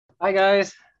Hi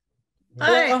guys.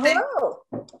 Hi, Hello.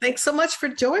 thanks so much for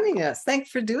joining us. Thanks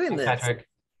for doing Hey, this. Patrick.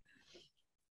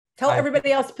 Tell I,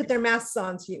 everybody else to put their masks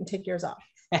on so you can take yours off.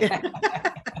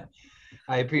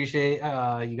 I appreciate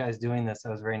you guys doing this.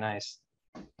 That was very nice.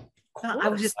 I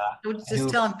was just, do-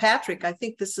 telling Patrick, I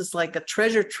think this is like a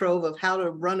treasure trove of how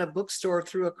to run a bookstore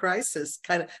through a crisis,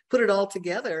 kind of put it all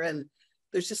together. And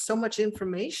there's just so much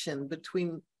information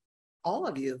between all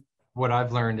of you. What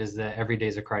I've learned is that every day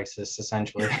is a crisis,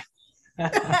 essentially,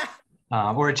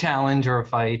 or a challenge, or a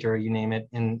fight, or you name it.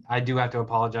 And I do have to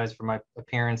apologize for my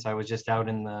appearance. I was just out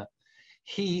in the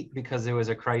heat because there was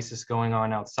a crisis going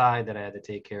on outside that I had to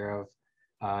take care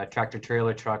of. Tractor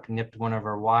trailer truck nipped one of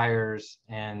our wires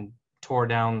and tore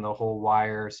down the whole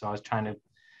wire. So I was trying to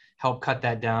help cut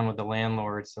that down with the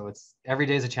landlord. So it's every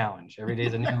day is a challenge. Every day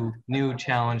is a new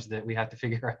challenge that we have to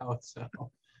figure out. So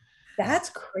That's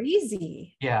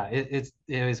crazy. yeah, it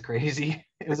was crazy.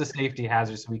 It was a safety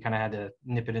hazard, so we kind of had to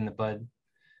nip it in the bud.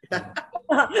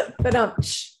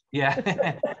 But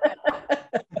Yeah.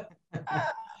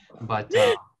 But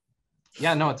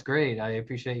yeah, no, it's great. I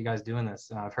appreciate you guys doing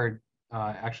this. I've heard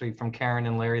actually from Karen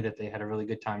and Larry that they had a really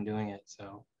good time doing it.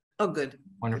 So Oh, good.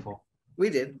 wonderful. We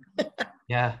did.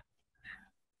 Yeah.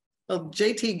 Well,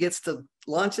 JT gets to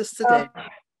launch us today.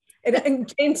 and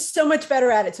Jayne's so much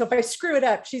better at it. So if I screw it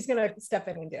up, she's gonna step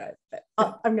in and do it. But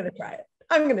I'm gonna try it.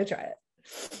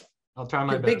 I'll try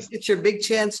my best. It's your big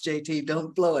chance, JT.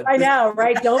 Don't blow it. I know,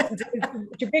 right?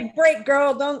 It's your big break,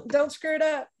 girl. Don't screw it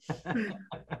up.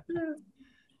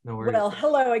 No worries. Well,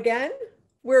 hello again.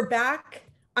 We're back.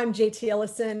 I'm JT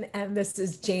Ellison, and this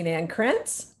is Jayne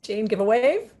Krentz. Jayne, give a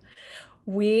wave.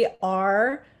 We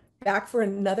are back for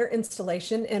another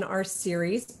installation in our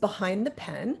series, Behind the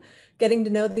Pen, getting to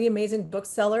know the amazing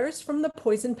booksellers from the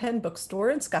Poison Pen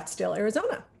bookstore in Scottsdale,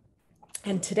 Arizona.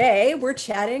 And today we're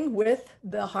chatting with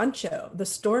the honcho, the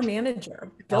store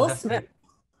manager, Bill Smith.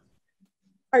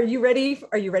 Are you ready?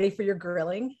 Are you ready for your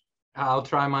grilling? I'll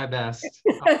try my best.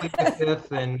 I'll plead the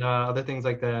fifth and other things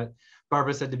like that.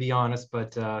 Barbara said to be honest,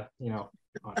 but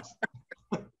honest.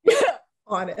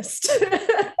 Honest.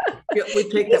 We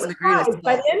take that with a grain of salt.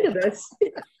 By the end of this,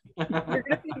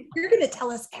 you're gonna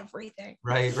tell us everything.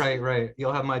 Right.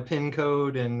 You'll have my PIN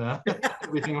code and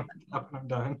everything when I'm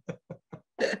done.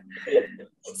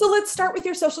 So let's start with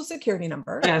your social security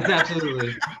number. Yes,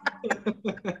 absolutely.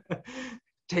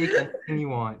 Take anything you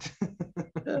want.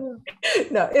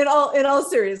 No, in all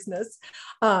seriousness,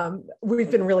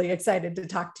 we've been really excited to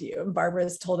talk to you. And Barbara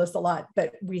has told us a lot,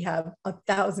 but we have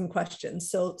 1,000 questions.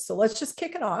 So let's just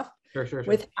kick it off. Sure.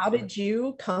 With how did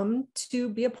you come to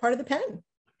be a part of the pen?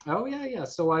 Oh yeah.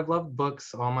 So I've loved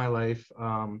books all my life.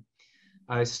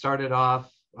 I started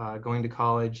off going to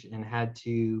college and had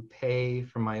to pay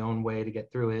for my own way to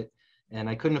get through it. And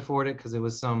I couldn't afford it because it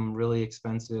was some really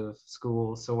expensive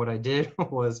school. So what I did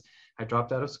was I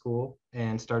dropped out of school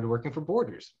and started working for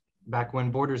Borders back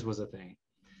when Borders was a thing,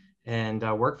 and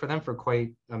worked for them for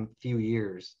quite a few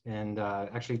years, and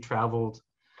actually traveled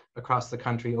across the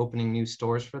country opening new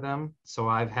stores for them. So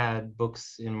I've had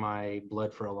books in my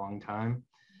blood for a long time.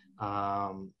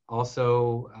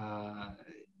 Also,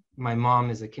 my mom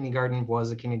was a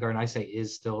kindergarten. I say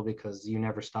is still because you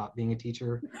never stop being a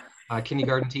teacher,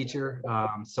 kindergarten teacher.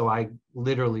 So I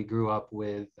literally grew up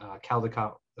with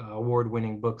Caldecott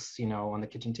award-winning books, on the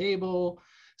kitchen table,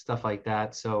 stuff like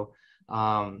that. So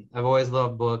I've always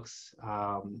loved books.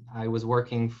 I was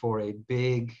working for a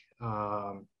big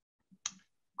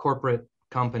corporate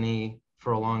company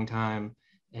for a long time,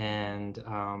 and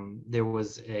there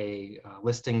was a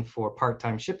listing for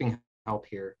part-time shipping help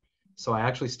here. So I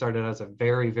actually started as a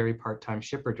very, very part-time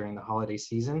shipper during the holiday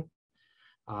season,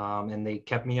 and they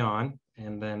kept me on.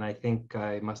 And then I think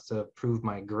I must have proved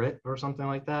my grit or something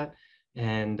like that.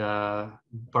 And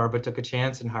Barbara took a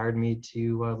chance and hired me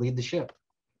to lead the ship.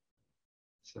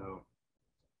 So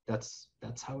that's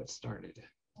how it started.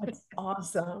 That's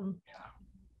awesome. Yeah.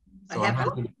 So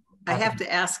I have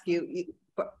to ask you,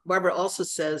 Barbara also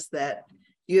says that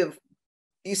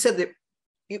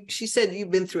she said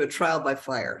you've been through a trial by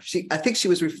fire. I think she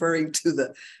was referring to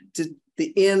the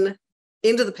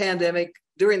into the pandemic,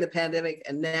 during the pandemic,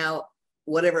 and now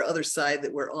whatever other side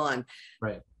that we're on.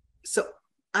 Right. So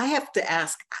I have to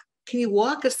ask, can you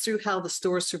walk us through how the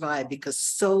store survived? Because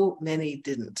so many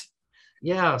didn't.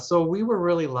 Yeah, so we were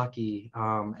really lucky,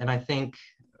 and I think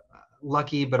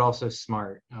lucky, but also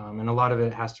smart. And a lot of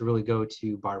it has to really go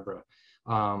to Barbara.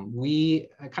 We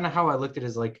kind of, how I looked at it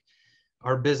is like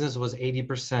our business was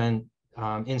 80%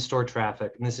 in-store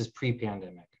traffic, and this is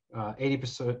pre-pandemic.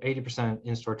 80%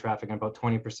 in-store traffic and about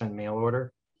 20% mail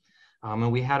order.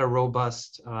 And we had a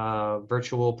robust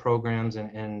virtual programs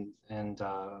and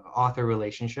author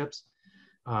relationships.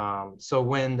 So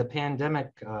when the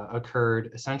pandemic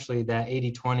occurred, essentially that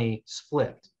 80-20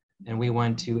 flipped, and we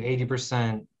went to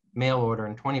 80% mail order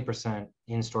and 20%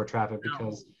 in-store traffic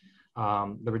because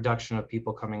the reduction of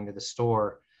people coming to the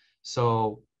store.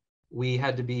 So we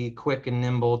had to be quick and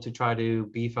nimble to try to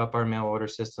beef up our mail order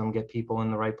system, get people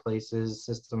in the right places,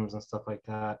 systems and stuff like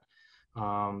that.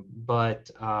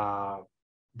 But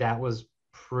that was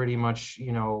pretty much,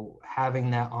 you know,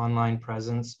 having that online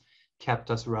presence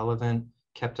kept us relevant,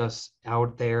 kept us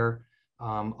out there.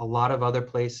 A lot of other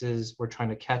places were trying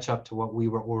to catch up to what we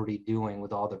were already doing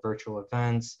with all the virtual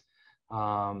events,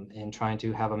 and trying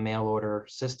to have a mail order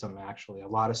system. Actually, a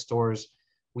lot of stores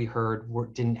we heard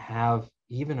didn't have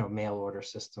even a mail order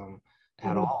system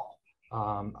at all.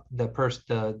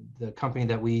 The company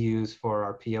that we use for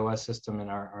our POS system and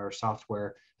our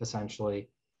software essentially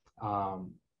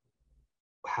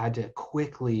had to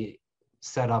quickly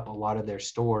set up a lot of their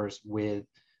stores with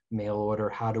mail order.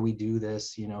 How do we do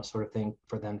this, you know, sort of thing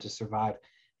for them to survive.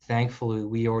 Thankfully,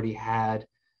 we already had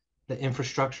the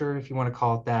infrastructure, if you want to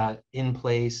call it that, in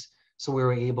place. So we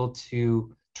were able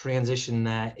to transition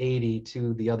that 80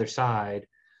 to the other side,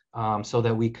 so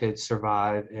that we could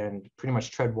survive and pretty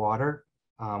much tread water.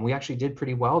 We actually did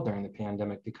pretty well during the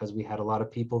pandemic because we had a lot of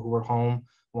people who were home,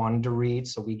 wanted to read.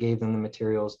 So we gave them the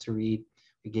materials to read.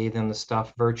 We gave them the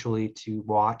stuff virtually to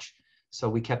watch. So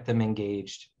we kept them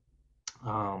engaged.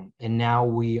 And now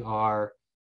we are,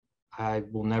 I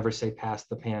will never say past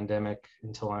the pandemic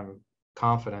until I'm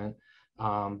confident,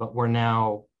 but we're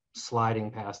now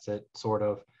sliding past it, sort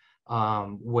of,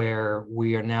 where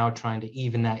we are now trying to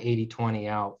even that 80-20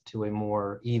 out to a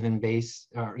more even base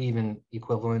or even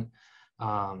equivalent,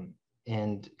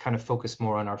 and kind of focus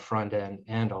more on our front end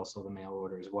and also the mail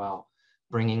order as well.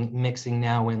 Mixing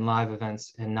now in live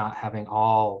events and not having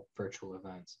all virtual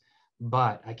events.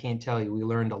 But I can't tell you, we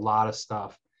learned a lot of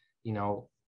stuff. You know,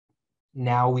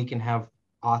 now we can have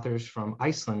authors from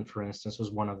Iceland, for instance, was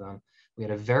one of them. We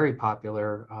had a very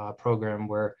popular program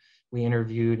where we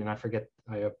interviewed, and I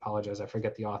apologize, I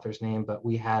forget the author's name, but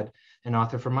we had an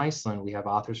author from Iceland. We have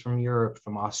authors from Europe,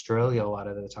 from Australia a lot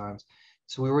of the times.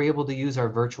 So we were able to use our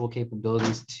virtual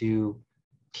capabilities to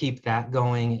keep that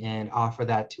going and offer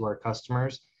that to our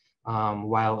customers,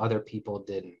 while other people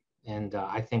didn't. And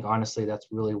I think honestly, that's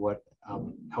really what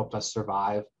helped us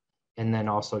survive. And then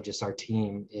also just our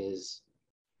team is,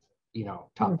 you know,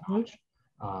 top notch.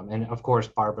 And of course,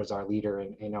 Barbara's our leader,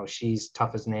 and, you know, she's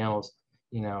tough as nails,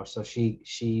 you know, so she,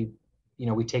 you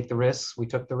know, we took the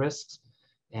risks,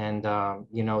 and,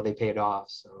 you know, they paid off.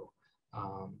 So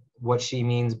what she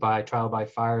means by trial by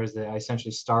fire is that I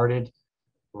essentially started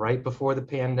right before the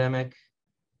pandemic.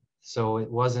 So it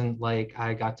wasn't like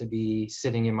I got to be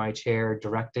sitting in my chair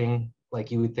directing like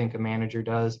you would think a manager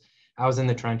does. I was in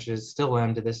the trenches, still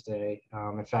am to this day.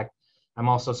 In fact, I'm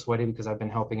also sweaty because I've been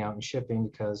helping out in shipping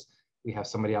because we have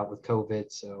somebody out with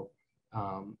COVID. So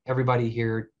everybody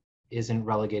here isn't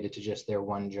relegated to just their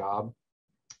one job.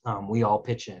 We all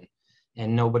pitch in,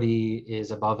 and nobody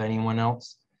is above anyone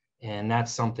else. And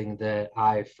that's something that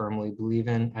I firmly believe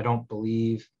in. I don't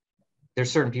believe,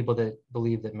 there's certain people that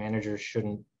believe that managers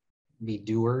shouldn't be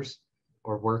doers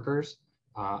or workers.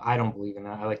 I don't believe in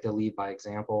that. I like to lead by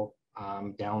example.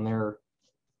 Down there,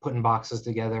 putting boxes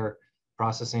together,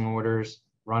 processing orders,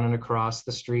 running across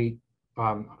the street,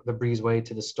 the breezeway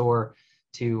to the store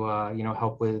to, you know,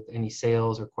 help with any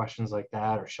sales or questions like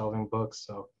that, or shelving books.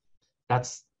 So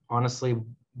that's honestly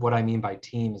what I mean by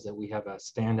team, is that we have a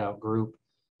standout group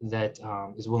that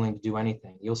is willing to do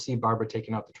anything. You'll see Barbara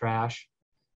taking out the trash.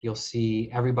 You'll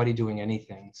see everybody doing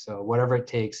anything. So whatever it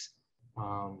takes,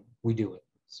 we do it.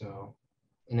 So,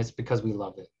 and it's because we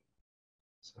love it.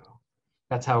 So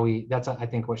that's I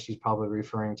think what she's probably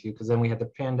referring to, because then we had the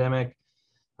pandemic,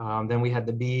 then we had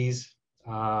the bees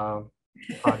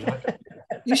project.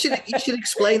 You should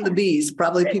explain the bees.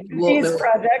 Probably people won't know.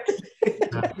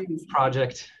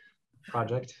 Project.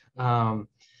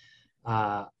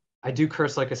 I do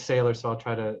curse like a sailor, so I'll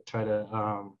try to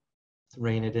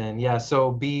rein it in. Yeah,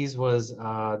 so Bees was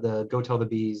the Go Tell the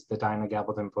Bees, the Diana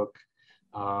Gabaldon book.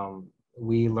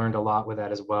 We learned a lot with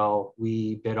that as well.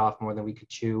 We bit off more than we could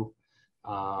chew.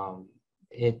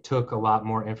 It took a lot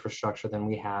more infrastructure than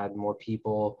we had, more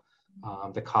people.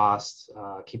 The cost,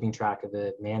 keeping track of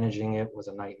it, managing it was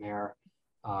a nightmare.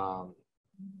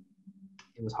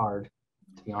 It was hard,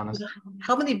 to be honest.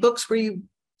 How many books were you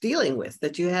dealing with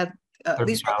that you had?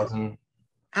 30,000.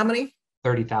 How many?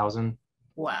 30,000.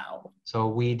 Wow. So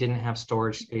we didn't have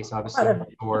storage space, obviously.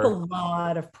 A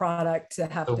lot of product to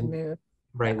have to move.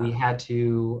 Right. We had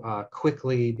to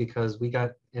quickly, because we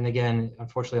got, and again,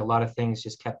 unfortunately, a lot of things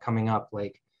just kept coming up.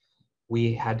 Like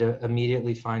we had to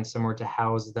immediately find somewhere to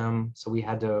house them. So we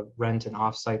had to rent an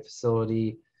offsite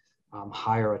facility,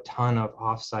 hire a ton of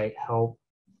offsite help,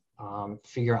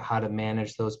 figure out how to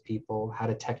manage those people, how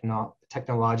to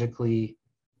technologically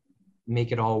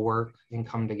make it all work and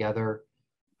come together.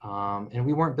 And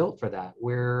we weren't built for that.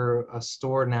 We're a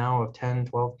store now of 10,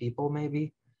 12 people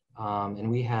maybe. And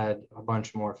we had a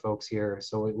bunch more folks here.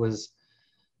 So it was,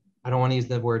 I don't want to use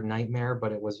the word nightmare,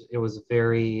 but it was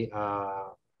very,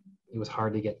 it was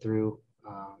hard to get through.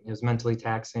 It was mentally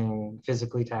taxing,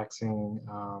 physically taxing.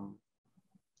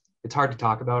 It's hard to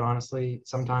talk about, honestly,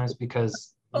 sometimes,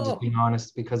 because I'm just being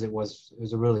honest, because it was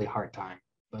a really hard time.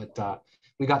 But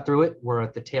we got through it. We're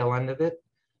at the tail end of it.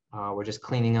 We're just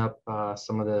cleaning up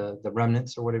some of the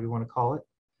remnants, or whatever you want to call it.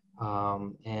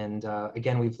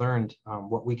 Again, we've learned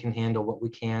what we can handle, what we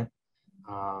can't,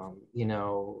 you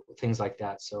know, things like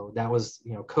that. So that was,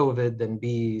 you know, COVID, then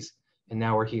bees, and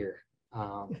now we're here.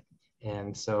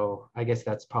 And so I guess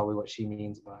that's probably what she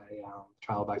means by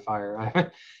trial by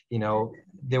fire. You know,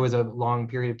 there was a long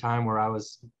period of time where I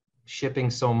was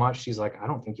shipping so much. She's like, I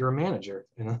don't think you're a manager.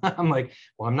 And I'm like,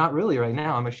 well, I'm not really right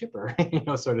now. I'm a shipper, you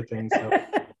know, sort of thing. So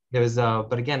there was,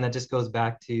 but again, that just goes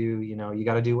back to, you know, you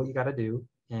got to do what you got to do.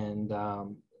 And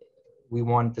we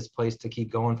want this place to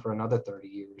keep going for another 30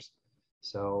 years.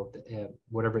 So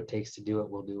whatever it takes to do it,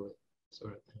 we'll do it,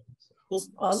 sort of thing. So.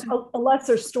 A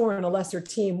lesser store and a lesser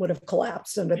team would have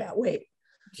collapsed under that weight.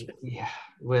 Yeah,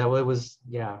 well, it was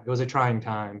a trying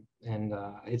time. And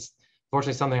it's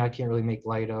fortunately something I can't really make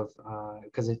light of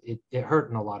because it hurt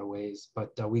in a lot of ways,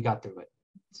 but we got through it.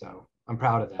 So I'm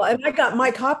proud of that. Well, and I got my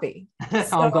copy.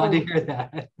 So I'm glad to hear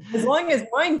that. As long as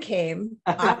mine came,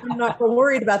 I'm not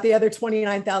worried about the other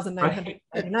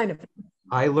 29,999. Right.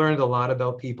 I learned a lot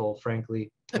about people,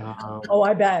 frankly. Oh,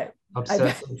 I bet.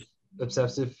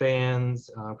 Obsessive fans,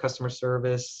 customer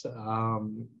service. I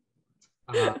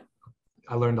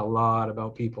learned a lot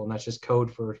about people, and that's just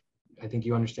code for, I think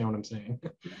you understand what I'm saying.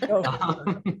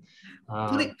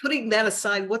 Putting that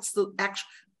aside, what's the actual,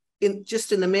 in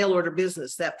the mail order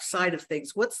business, that side of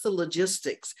things, what's the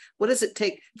logistics? What does it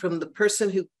take from the person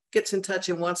who gets in touch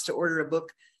and wants to order a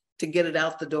book to get it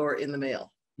out the door in the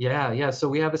mail? Yeah. So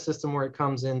we have a system where it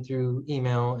comes in through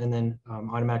email and then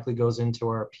automatically goes into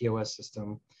our POS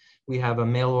system. We have a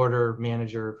mail order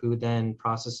manager who then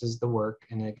processes the work.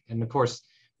 And of course,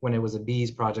 when it was a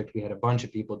bees project, we had a bunch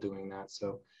of people doing that.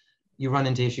 So you run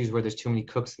into issues where there's too many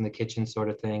cooks in the kitchen, sort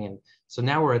of thing. And so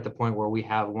now we're at the point where we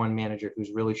have one manager who's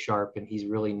really sharp and he's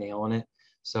really nailing it.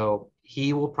 So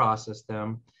he will process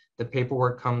them. The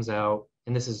paperwork comes out,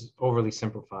 and this is overly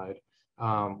simplified.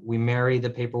 We marry the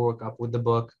paperwork up with the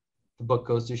book. The book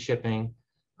goes to shipping.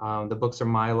 The books are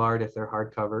Mylar if they're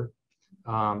hardcover.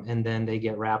 And then they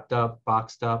get wrapped up,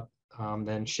 boxed up.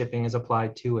 Then shipping is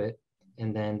applied to it.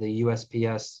 And then the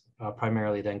USPS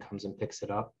primarily then comes and picks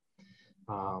it up.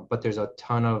 But there's a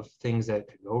ton of things that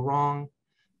could go wrong,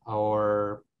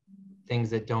 or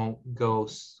things that don't go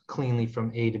cleanly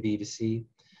from A to B to C.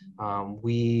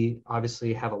 We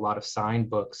obviously have a lot of signed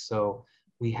books. So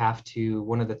we have to,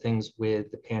 one of the things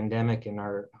with the pandemic and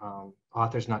our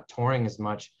authors not touring as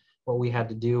much, what we had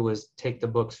to do was take the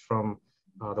books from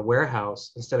the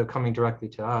warehouse. Instead of coming directly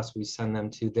to us, we send them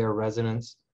to their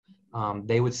residence.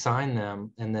 They would sign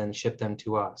them and then ship them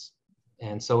to us.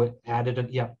 And so it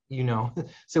added,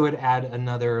 so it add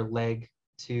another leg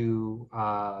to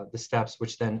the steps,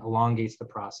 which then elongates the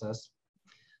process.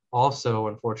 Also,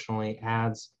 unfortunately,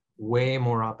 adds way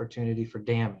more opportunity for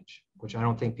damage, which I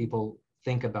don't think people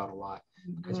think about a lot,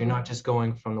 because you're not just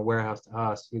going from the warehouse to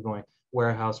us, you're going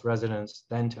warehouse, residence,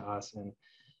 then to us. And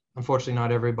unfortunately,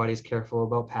 not everybody's careful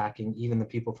about packing, even the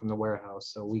people from the warehouse.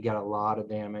 So we get a lot of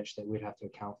damage that we'd have to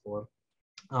account for.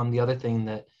 The other thing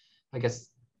that I guess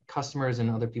customers and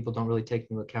other people don't really take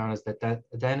into account is that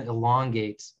then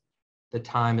elongates the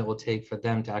time it will take for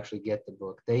them to actually get the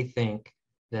book. They think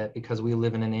that because we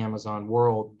live in an Amazon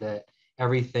world, that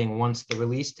everything, once the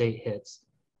release date hits,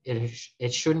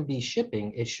 it shouldn't be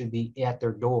shipping, it should be at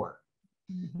their door.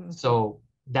 Mm-hmm. So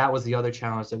that was the other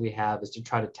challenge that we have, is to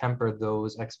try to temper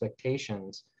those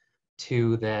expectations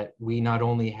to that we not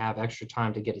only have extra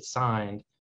time to get it signed,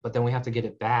 but then we have to get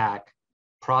it back,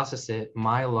 process it,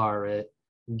 Mylar it,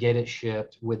 get it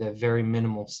shipped with a very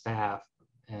minimal staff,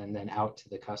 and then out to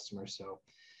the customer. So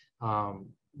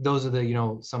those are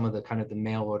the, some of the kind of the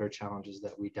mail order challenges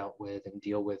that we dealt with and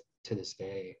deal with to this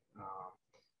day.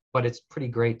 But it's pretty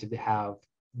great to have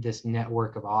this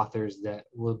network of authors that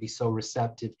will be so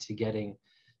receptive to getting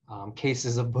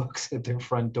cases of books at their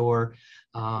front door,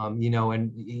 you know,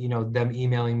 and, you know, them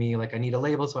emailing me like, I need a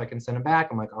label so I can send them back.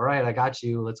 I'm like, all right, I got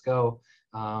you, let's go.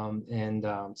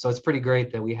 So it's pretty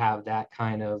great that we have that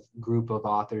kind of group of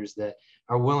authors that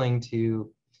are willing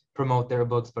to promote their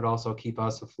books, but also keep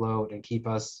us afloat and keep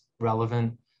us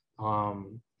relevant,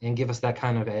 and give us that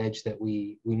kind of edge that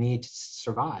we need to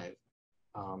survive.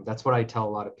 That's what I tell a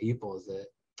lot of people, is that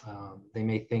they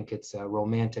may think it's a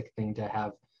romantic thing to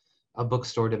have a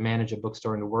bookstore, to manage a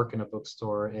bookstore and to work in a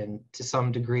bookstore. And to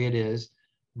some degree it is,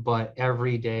 but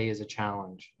every day is a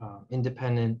challenge.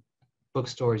 Independent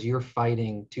bookstores, you're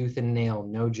fighting tooth and nail,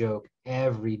 no joke,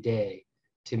 every day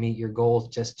to meet your goals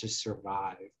just to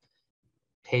survive.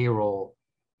 Payroll,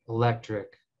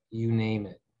 electric, you name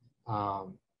it.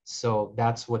 So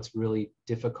that's what's really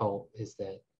difficult, is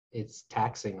that it's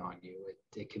taxing on you.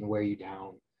 It can wear you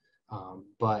down.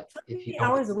 But How if you many don't,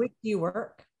 hours a week do you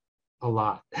work? a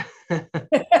lot,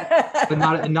 but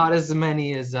not as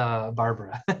many as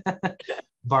Barbara.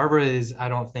 Barbara is, I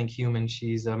don't think, human.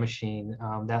 She's a machine.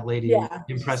 That lady Yeah,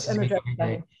 impresses me every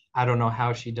day. I don't know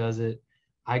how she does it.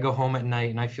 I go home at night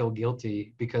and I feel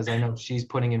guilty because I know she's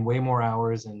putting in way more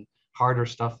hours and harder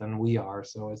stuff than we are.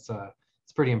 So it's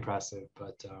pretty impressive.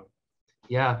 But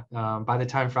yeah, by the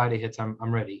time Friday hits, I'm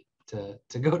ready to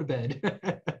go to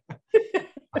bed.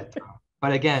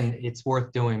 But again, it's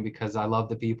worth doing because I love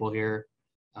the people here,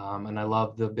 and I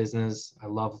love the business. I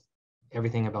love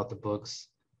everything about the books.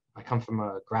 I come from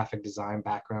a graphic design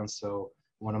background, so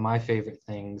one of my favorite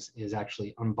things is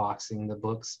actually unboxing the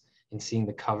books and seeing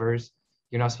the covers.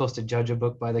 You're not supposed to judge a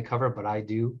book by the cover, but I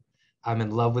do. I'm in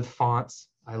love with fonts.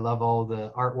 I love all the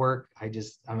artwork. I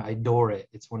adore it.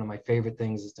 It's one of my favorite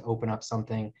things, is to open up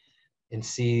something and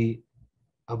see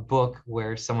a book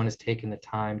where someone has taken the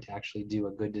time to actually do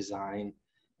a good design,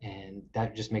 and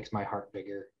that just makes my heart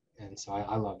bigger. And so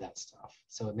I love that stuff.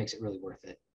 So it makes it really worth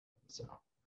it. So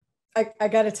I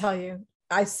got to tell you,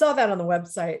 I saw that on the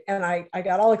website and I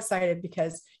got all excited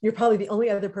because you're probably the only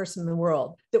other person in the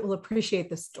world that will appreciate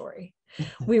this story.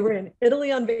 We were in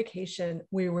Italy on vacation.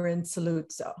 We were in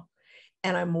Saluzzo.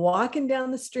 And I'm walking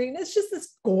down the street, and it's just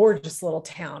this gorgeous little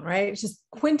town, right? It's just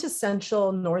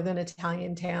quintessential Northern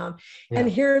Italian town. Yeah.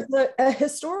 And here's a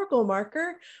historical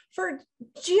marker for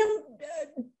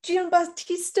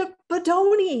Giambattista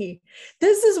Bodoni.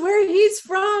 This is where he's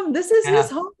from. This is his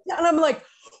hometown. And I'm like,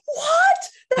 what?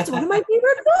 That's one of my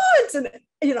favorite fonts. And,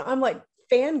 you know, I'm like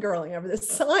fangirling over this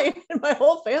sign, and my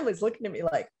whole family's looking at me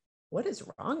like, what is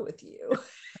wrong with you?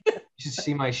 You should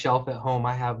see my shelf at home.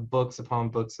 I have books upon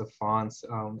books of fonts.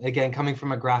 Again, coming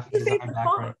from a graphic design background.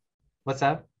 Font? What's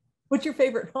that? What's your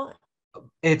favorite font?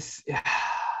 It's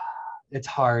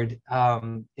hard.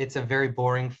 It's a very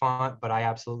boring font, but I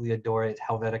absolutely adore it. It's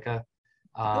Helvetica.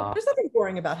 There's nothing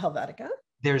boring about Helvetica.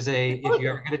 If you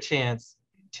ever get a chance,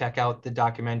 check out the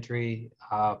documentary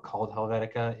called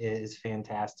Helvetica. It is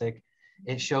fantastic.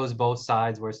 It shows both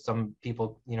sides, where some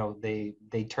people, you know, they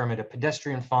term it a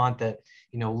pedestrian font that,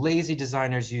 you know, lazy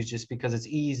designers use just because it's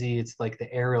easy. It's like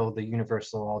the Arial, the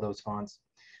Universal, all those fonts.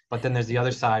 But then there's the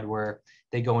other side where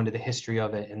they go into the history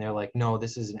of it and they're like, no,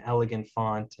 this is an elegant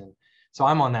font. And so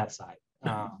I'm on that side.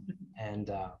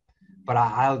 But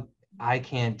I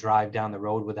can't drive down the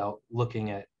road without looking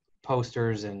at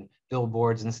posters and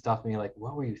billboards and stuff and be like,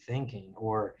 what were you thinking?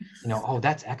 Or, you know, oh,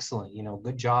 that's excellent, you know,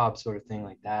 good job, sort of thing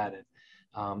like that. And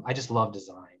I just love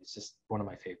design. It's just one of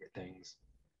my favorite things.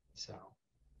 So,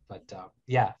 but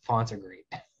yeah, fonts are great.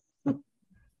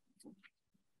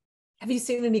 Have you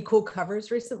seen any cool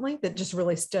covers recently that just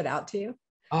really stood out to you?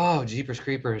 Oh, Jeepers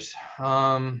Creepers.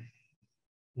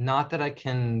 Not that I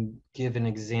can give an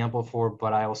example for,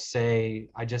 but I'll say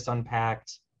I just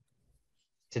unpacked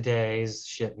today's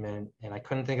shipment and I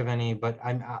couldn't think of any, but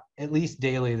I'm at least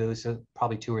daily, there's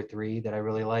probably 2 or 3 that I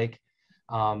really like.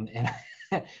 And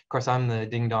of course, I'm the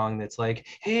ding dong that's like,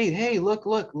 hey, look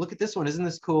at this one. Isn't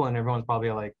this cool? And everyone's probably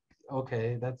like,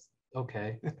 okay, that's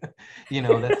okay. You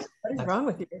know, that's what is wrong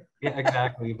with you? Yeah,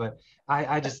 exactly. But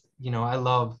I just, you know, I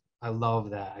love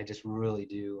that. I just really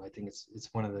do. I think it's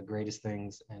one of the greatest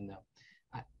things. And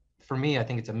for me, I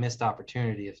think it's a missed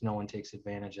opportunity if no one takes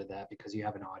advantage of that, because you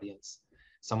have an audience.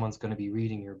 Someone's going to be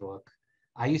reading your book.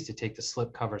 I used to take the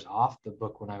slip covers off the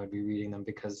book when I would be reading them,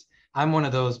 because I'm one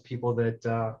of those people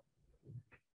that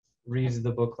reads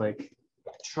the book like,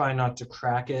 try not to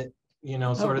crack it, you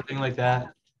know, sort of thing like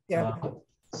that. Yeah.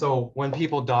 So when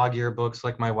people dog ear books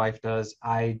like my wife does,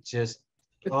 I just,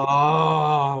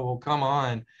 oh, well, come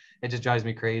on. It just drives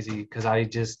me crazy because I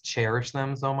just cherish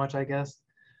them so much, I guess.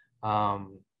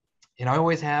 And I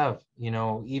always have, you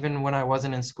know, even when I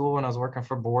wasn't in school and I was working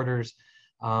for Borders,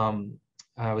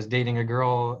 I was dating a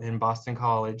girl in Boston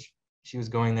College. She was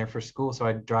going there for school, so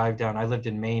I'd drive down. I lived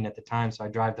in Maine at the time, so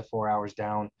I'd drive the 4 hours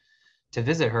down to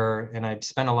visit her, and I'd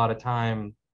spend a lot of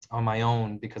time on my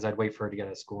own because I'd wait for her to get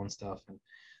out of school and stuff. And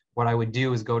what I would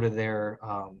do is go to their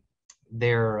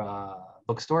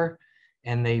bookstore,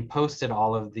 and they posted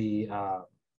all of the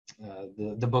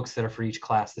books that are for each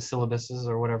class, the syllabuses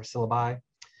or whatever, syllabi.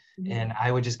 And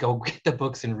I would just go get the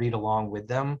books and read along with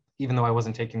them, even though I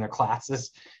wasn't taking their classes,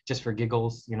 just for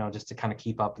giggles, just to kind of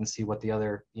keep up and see what the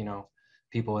other,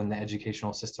 people in the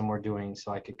educational system were doing,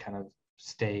 so I could kind of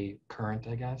stay current,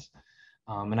 I guess.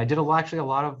 And I did actually a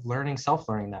lot of learning,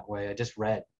 self-learning that way. I just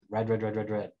read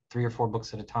 3 or 4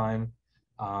 books at a time.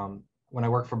 When I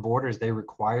worked for Borders, they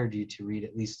required you to read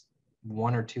at least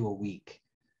 1 or 2 a week.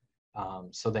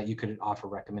 So that you could offer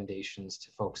recommendations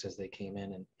to folks as they came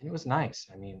in. And it was nice.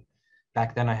 I mean,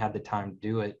 back then I had the time to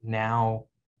do it. Now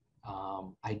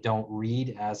I don't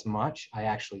read as much. I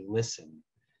actually listen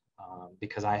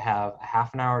because I have a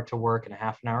half an hour to work and a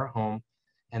half an hour at home.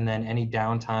 And then any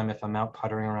downtime, if I'm out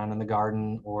puttering around in the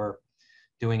garden or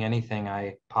doing anything,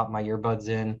 I pop my earbuds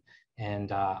in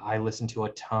and I listen to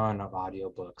a ton of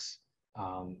audiobooks.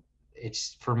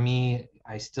 It's for me,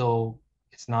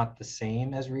 it's not the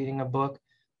same as reading a book,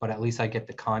 but at least I get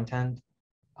the content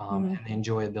and the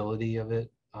enjoyability of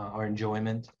it or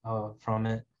enjoyment from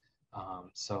it.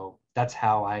 So that's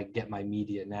how I get my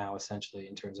media now, essentially,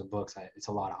 in terms of books. It's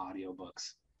a lot of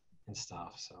audiobooks and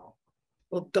stuff. So,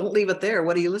 well, don't leave it there.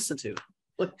 What do you listen to?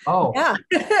 Oh, yeah.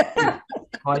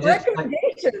 Well, I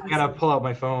gotta pull out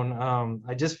my phone.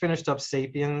 I just finished up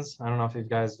 *Sapiens*. I don't know if you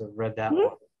guys have read that one.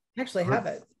 Actually, I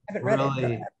haven't read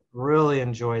it. Really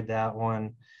enjoyed that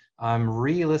one. I'm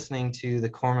re-listening to the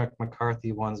Cormac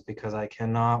McCarthy ones because I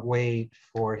cannot wait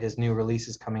for his new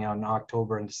releases coming out in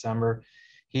October and December.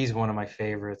 He's one of my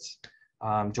favorites.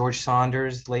 George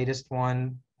Saunders' latest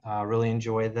one, really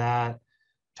enjoyed that.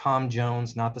 Tom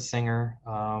Jones, not the singer.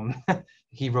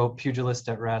 He wrote *Pugilist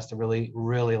at Rest*. I really,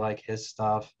 really like his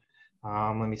stuff.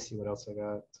 Let me see what else I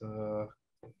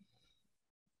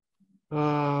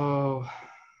got.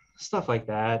 Stuff like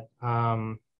that.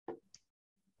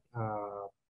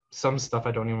 Some stuff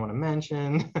I don't even want to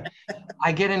mention.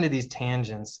 I get into these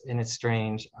tangents and it's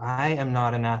strange. I am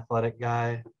not an athletic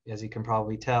guy, as you can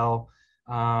probably tell.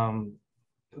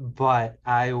 But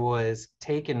I was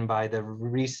taken by the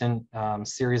recent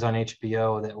series on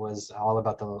HBO that was all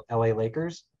about the LA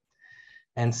Lakers.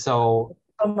 And so,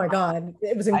 oh my God,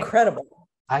 it was incredible.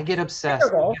 I get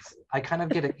obsessed. I kind of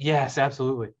get it. Yes,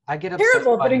 absolutely. I get obsessed.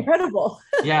 Terrible, but incredible.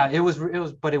 Yeah, it was,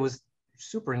 but it was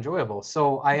super enjoyable.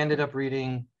 So I ended up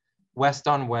reading West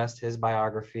on West, his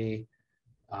biography,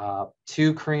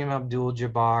 2 Kareem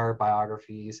Abdul-Jabbar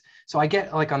biographies. So I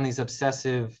get like on these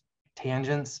obsessive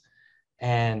tangents.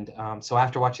 And so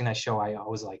after watching that show, I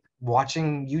was like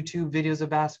watching YouTube videos of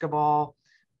basketball,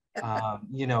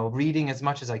 reading as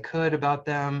much as I could about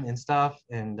them and stuff.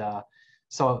 And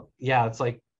so, yeah, it's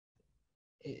like,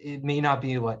 it may not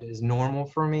be what is normal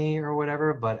for me or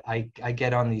whatever, but I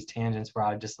get on these tangents where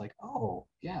I'm just like, oh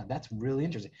yeah, that's really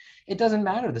interesting. It doesn't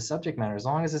matter the subject matter, as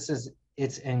long as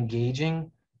it's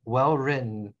engaging, well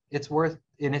written, it's worth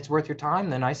your time,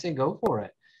 then I say go for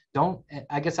it.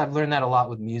 I guess I've learned that a lot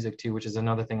with music too, which is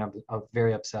another thing I'm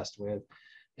very obsessed with,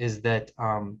 is that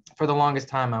for the longest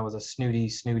time I was a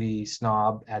snooty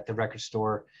snob at the record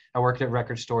store. I worked at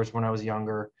record stores when I was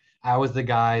younger. I was the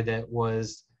guy that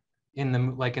was in the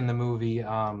movie,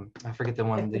 I forget the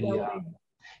one,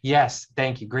 yes,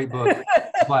 thank you, great book.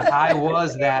 But I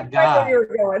was that guy.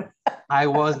 I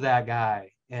was that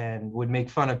guy and would make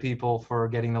fun of people for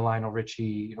getting the Lionel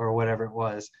Richie or whatever it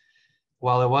was.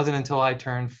 Well, it wasn't until I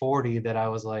turned 40 that I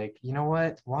was like, you know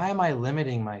what? Why am I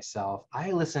limiting myself?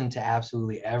 I listen to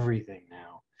absolutely everything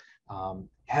now.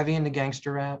 Heavy into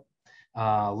gangster rap,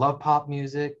 love pop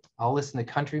music. I'll listen to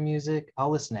country music.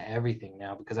 I'll listen to everything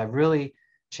now because I've really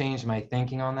changed my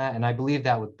thinking on that. And I believe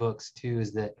that with books too,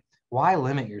 is that why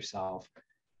limit yourself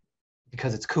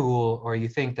because it's cool or you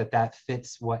think that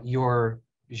fits what your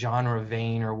genre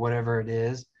vein or whatever it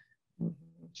is.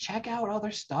 Check out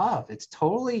other stuff. It's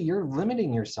totally, you're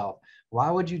limiting yourself. Why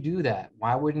would you do that?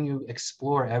 Why wouldn't you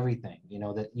explore everything,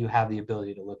 that you have the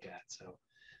ability to look at? So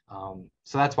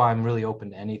that's why I'm really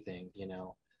open to anything,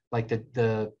 like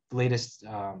the latest,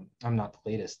 I'm not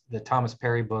the latest, the Thomas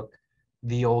Perry book,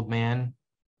 The Old Man,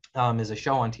 is a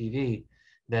show on TV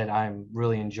that I'm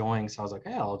really enjoying. So I was like,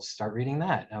 hey, I'll just start reading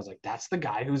that. And I was like, that's the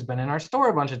guy who's been in our store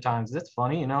a bunch of times. That's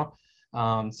funny,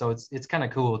 so it's kind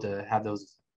of cool to have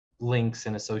those links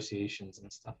and associations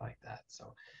and stuff like that.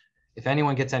 So if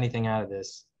anyone gets anything out of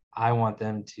this, I want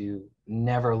them to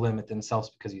never limit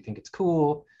themselves because you think it's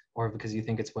cool or because you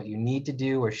think it's what you need to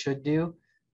do or should do.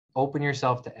 Open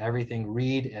yourself to everything.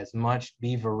 Read as much,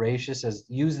 be voracious, as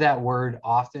use that word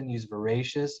often, use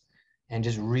voracious, and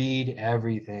just read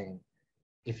everything.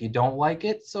 If you don't like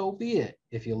it, so be it.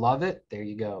 If you love it, there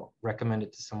you go. Recommend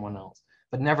it to someone else,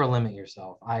 but never limit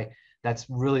yourself. That's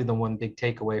really the one big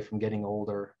takeaway from getting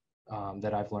older,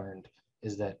 that I've learned,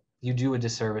 is that you do a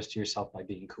disservice to yourself by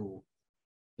being cool,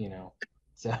 you know?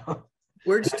 So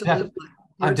Words to live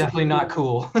by. I'm definitely not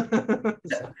cool.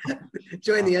 So,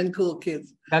 join the uncool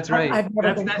kids. that's right. I've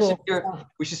never been cool.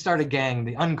 We should start a gang,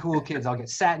 the uncool kids. I'll get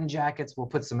satin jackets. We'll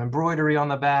put some embroidery on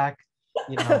the back.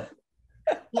 You know.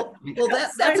 Well,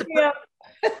 that's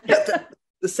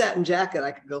the satin jacket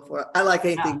I could go for. I like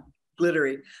anything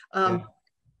glittery.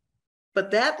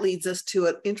 But that leads us to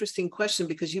an interesting question,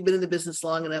 because you've been in the business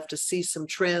long enough to see some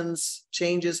trends,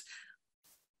 changes.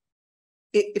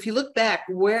 If you look back,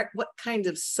 what kind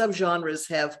of subgenres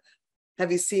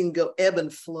have you seen go ebb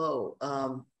and flow?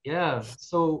 Yeah,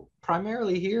 so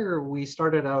primarily here we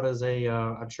started out as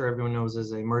I'm sure everyone knows,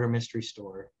 as a murder mystery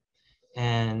store.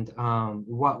 And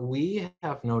what we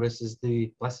have noticed is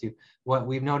what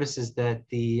we've noticed is that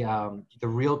the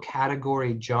real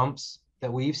category jumps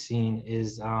that we've seen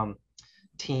is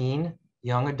teen,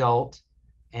 young adult,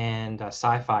 and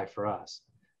sci-fi for us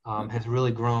has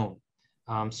really grown.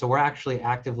 So we're actually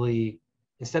actively,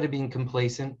 instead of being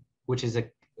complacent, which is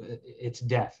it's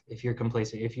death if you're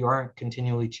complacent. If you aren't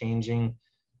continually changing,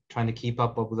 trying to keep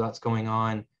up with what's going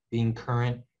on, being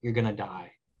current, you're gonna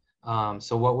die.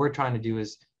 So what we're trying to do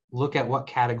is look at what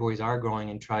categories are growing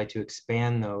and try to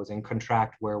expand those and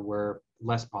contract where we're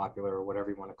less popular, or whatever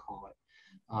you want to call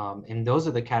it. And those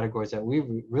are the categories that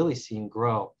we've really seen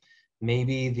grow.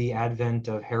 Maybe the advent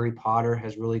of Harry Potter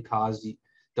has really caused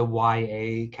the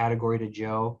YA category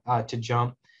to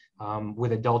jump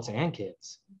with adults and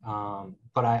kids.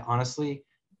 But I honestly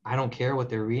don't care what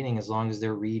they're reading as long as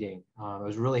they're reading. I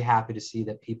was really happy to see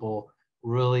that people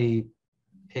really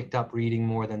picked up reading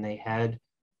more than they had.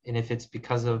 And if it's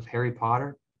because of Harry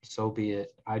Potter, so be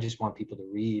it. I just want people to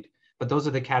read. But those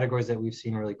are the categories that we've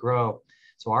seen really grow.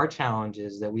 So our challenge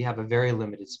is that we have a very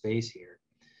limited space here.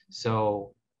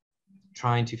 So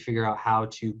trying to figure out how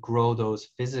to grow those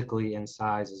physically in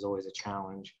size is always a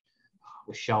challenge,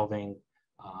 with shelving,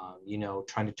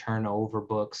 trying to turn over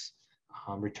books,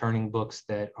 returning books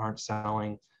that aren't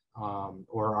selling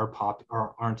or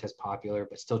aren't as popular,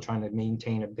 but still trying to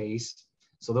maintain a base.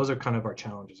 So those are kind of our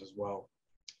challenges as well.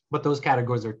 But those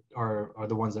categories are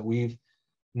the ones that we've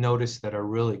noticed that are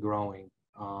really growing.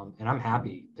 And I'm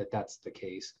happy that that's the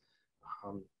case.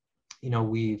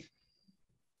 We've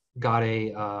got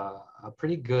a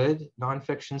pretty good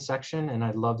nonfiction section, and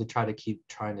I'd love to try to keep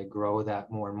trying to grow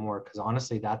that more and more, because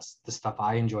honestly, that's the stuff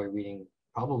I enjoy reading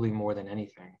probably more than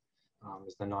anything,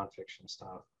 is the nonfiction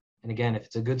stuff. And again, if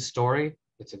it's a good story,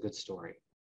 it's a good story.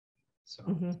 So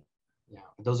yeah,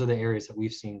 those are the areas that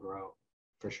we've seen grow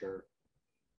for sure.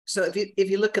 So if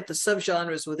you look at the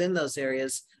subgenres within those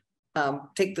areas,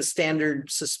 take the standard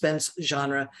suspense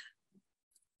genre.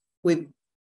 We've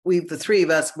the three of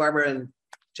us, Barbara and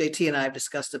JT and I, have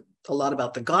discussed a lot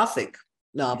about the Gothic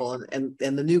novel and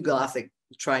the new Gothic,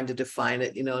 trying to define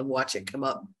it, and watch it come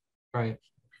up. Right.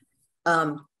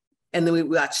 And then we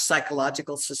watch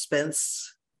psychological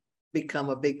suspense become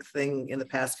a big thing in the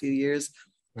past few years.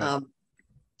 Right.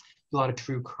 A lot of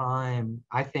true crime.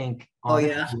 I think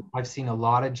I've seen a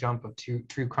lot of jump of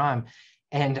true crime,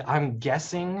 and I'm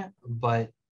guessing, but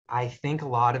I think a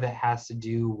lot of it has to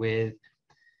do with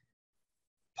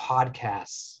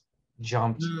podcasts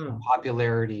jumped in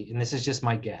popularity, and this is just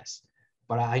my guess,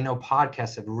 but I know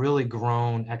podcasts have really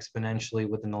grown exponentially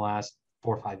within the last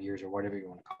 4 or 5 years, or whatever you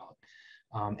want to call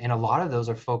it. And a lot of those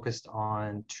are focused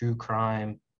on true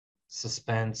crime,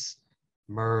 suspense,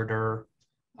 murder,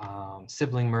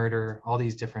 sibling murder, all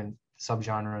these different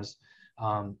subgenres.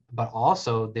 But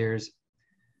also there's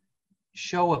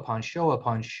show upon show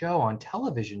upon show on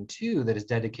television too that is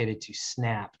dedicated to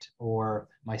Snapped, or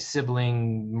my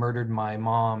sibling murdered my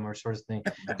mom, or sort of thing.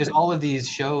 There's all of these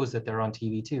shows that they're on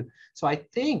TV too. So I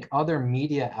think other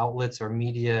media outlets or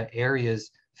media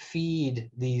areas feed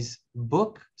these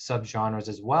book subgenres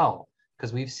as well,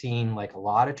 because we've seen like a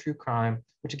lot of true crime,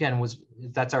 which again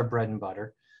that's our bread and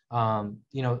butter.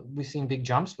 We've seen big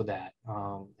jumps with that,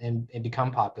 and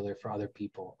become popular for other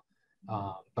people.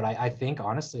 But I think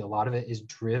honestly, a lot of it is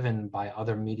driven by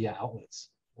other media outlets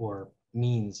or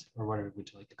means, or whatever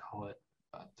would you like to call it.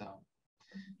 But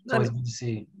it's always good to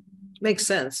see. Makes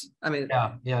sense. I mean,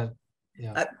 yeah.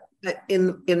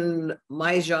 In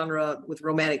my genre with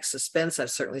romantic suspense,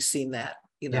 I've certainly seen that.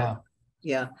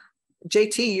 Yeah.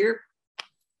 JT,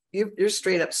 you're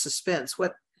straight up suspense.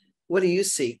 What do you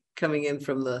see coming in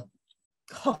from the?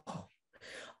 Oh,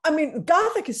 I mean,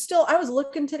 Gothic is still, I was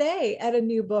looking today at a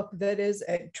new book that is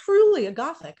truly a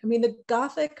Gothic. I mean, the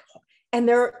Gothic, and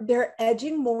they're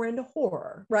edging more into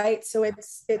horror, right? So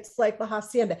it's like La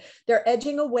Hacienda. They're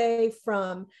edging away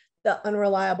from the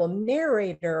unreliable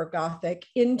narrator Gothic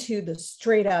into the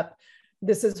straight up,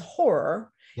 this is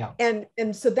horror. Yeah.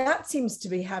 And so that seems to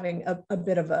be having a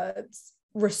bit of a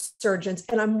resurgence.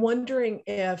 And I'm wondering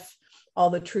if all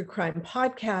the true crime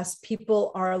podcasts,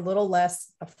 people are a little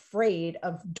less afraid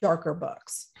of darker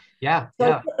books. Yeah. So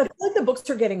Yeah. I feel like the books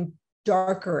are getting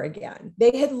darker again.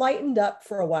 They had lightened up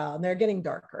for a while and they're getting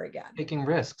darker again. Taking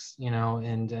risks,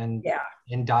 and Yeah.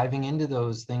 and diving into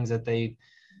those things that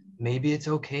maybe it's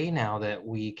okay now that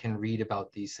we can read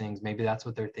about these things. Maybe that's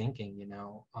what they're thinking,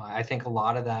 I think a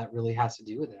lot of that really has to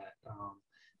do with that,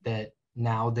 that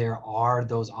now there are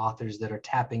those authors that are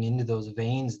tapping into those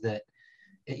veins that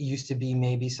it used to be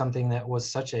maybe something that was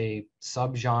such a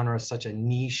subgenre, such a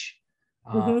niche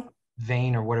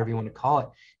vein, or whatever you want to call it.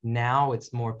 Now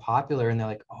it's more popular and they're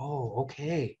like, oh,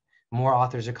 okay. More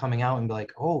authors are coming out and be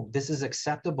like, oh, this is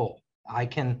acceptable. I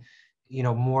can,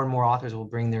 more and more authors will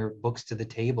bring their books to the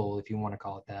table, if you want to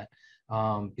call it that,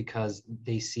 because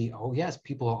they see, oh yes,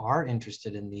 people are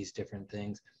interested in these different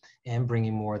things, and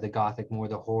bringing more of the Gothic, more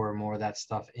of the horror, more of that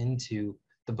stuff into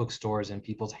the bookstores and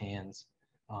people's hands.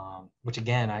 Which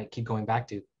again, I keep going back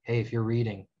to, hey, if you're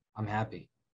reading, I'm happy.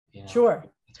 Sure.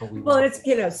 That's what we well, want.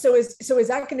 it's, so is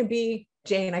that going to be,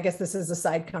 Jayne, I guess this is a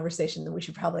side conversation that we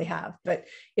should probably have, but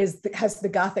has the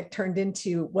Gothic turned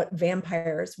into what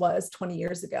vampires was 20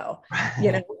 years ago?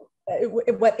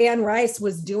 What Anne Rice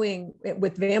was doing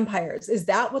with vampires, is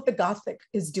that what the Gothic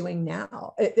is doing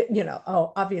now?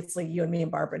 Obviously you and me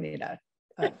and Barbara need a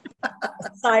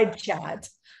side chat.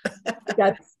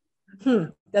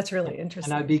 That's really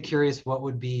interesting. And I'd be curious what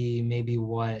would be maybe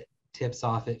what tips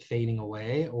off it fading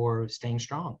away or staying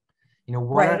strong.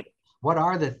 What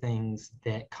are the things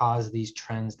that cause these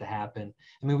trends to happen?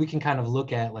 I mean, we can kind of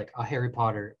look at like a Harry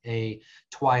Potter, a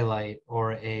Twilight,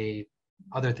 or a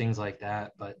other things like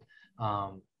that. But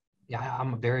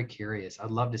I'm very curious.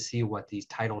 I'd love to see what these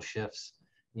title shifts,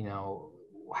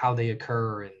 how they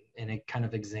occur, and kind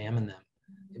of examine them.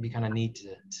 It'd be kind of neat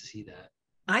to see that.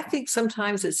 I think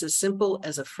sometimes it's as simple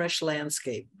as a fresh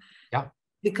landscape. Yeah.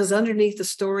 Because underneath the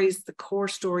stories, the core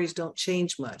stories don't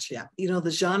change much. Yeah.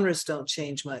 The genres don't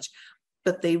change much,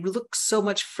 but they look so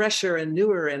much fresher and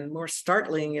newer and more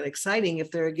startling and exciting if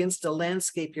they're against a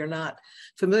landscape you're not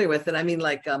familiar with. And I mean,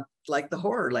 like the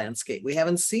horror landscape, we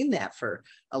haven't seen that for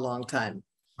a long time.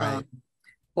 Right.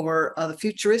 Or the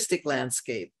futuristic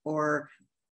landscape, or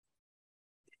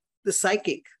the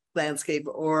psychic landscape,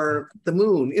 or the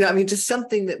moon, just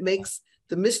something that makes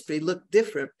the mystery look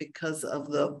different because of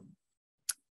the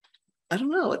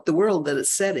world that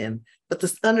it's set in. But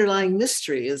the underlying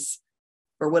mystery is,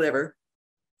 or whatever,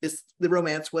 is the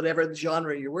romance, whatever the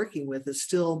genre you're working with, is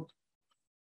still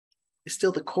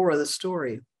the core of the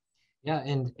story. Yeah,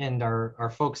 and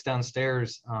our folks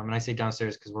downstairs, and I say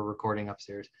downstairs because we're recording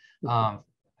upstairs,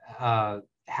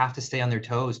 have to stay on their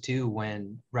toes too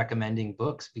when recommending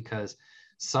books, because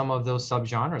some of those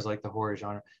subgenres, like the horror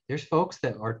genre, there's folks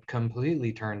that are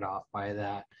completely turned off by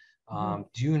that.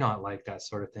 Do not like that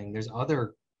sort of thing. There's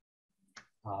other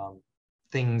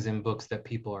things in books that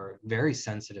people are very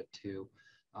sensitive to.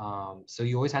 So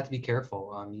you always have to be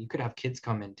careful. You could have kids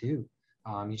come in too.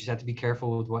 You just have to be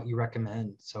careful with what you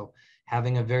recommend. So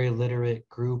having a very literate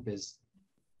group is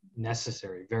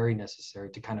necessary, very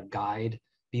necessary, to kind of guide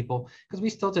people, because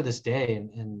we still to this day,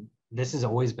 and this has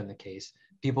always been the case,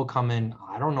 people come in,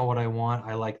 I don't know what I want,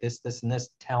 I like this, this, and this,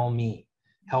 tell me,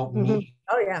 help me.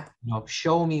 Oh yeah.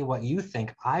 Show me what you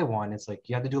think I want. It's like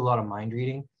you have to do a lot of mind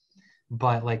reading,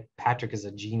 but like Patrick is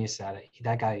a genius at it.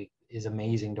 That guy is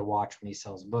amazing to watch when he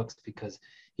sells books, because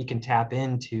he can tap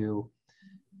into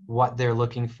what they're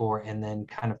looking for and then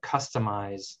kind of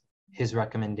customize his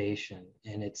recommendation,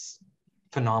 and it's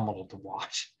phenomenal to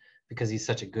watch because he's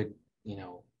such a good,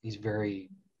 he's very,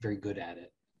 very good at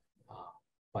it.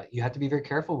 But you have to be very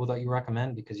careful with what you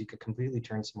recommend, because you could completely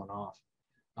turn someone off,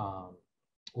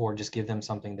 or just give them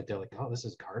something that they're like, oh, this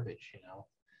is garbage,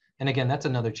 And again, that's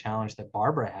another challenge that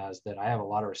Barbara has that I have a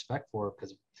lot of respect for,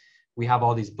 because we have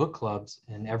all these book clubs,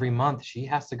 and every month she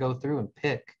has to go through and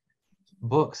pick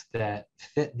books that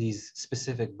fit these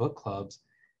specific book clubs,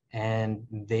 and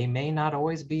they may not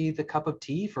always be the cup of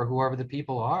tea for whoever the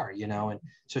people are, and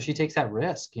so she takes that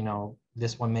risk.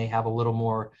 This one may have a little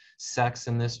more sex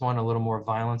in this one, a little more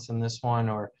violence in this one,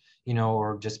 or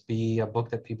or just be a book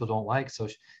that people don't like. So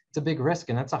it's a big risk,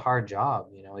 and that's a hard job.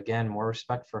 Again, more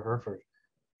respect for her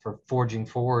for forging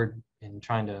forward and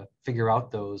trying to figure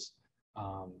out those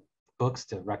books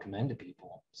to recommend to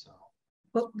people. So.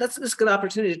 Well, that's a good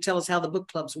opportunity to tell us how the book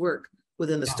clubs work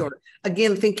within the Yeah. store.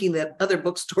 Again, thinking that other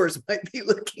bookstores might be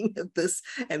looking at this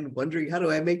and wondering, how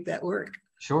do I make that work?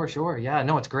 Sure. Yeah,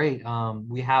 no, it's great.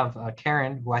 We have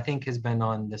Karen, who I think has been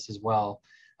on this as well.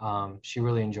 She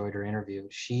really enjoyed her interview.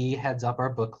 She heads up our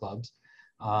book clubs.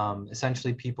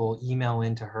 Essentially, people email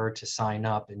into her to sign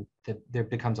up, and there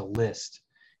becomes a list.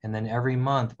 And then every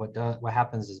month, what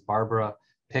happens is Barbara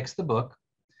picks the book,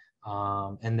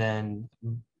 and then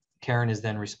Karen is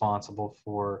then responsible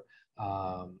for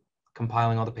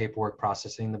compiling all the paperwork,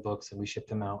 processing the books, and we ship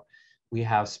them out. We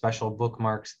have special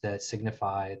bookmarks that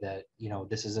signify that,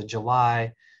 this is a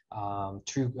July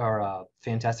true or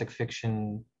fantastic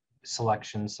fiction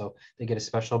selection. So they get a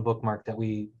special bookmark that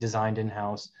we designed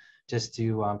in-house just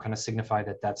to kind of signify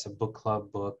that that's a book club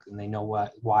book, and they know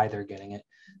why they're getting it.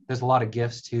 There's a lot of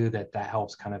gifts too that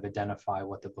helps kind of identify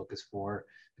what the book is for,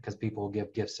 because people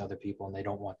give gifts to other people and they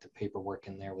don't want the paperwork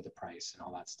in there with the price and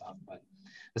all that stuff. But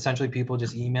essentially, people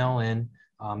just email in,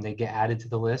 they get added to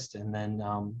the list, and then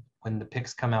when the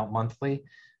picks come out monthly,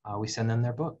 we send them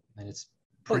their book, and it's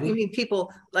pretty. Oh, you mean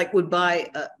people like would buy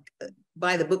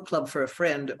the book club for a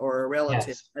friend or a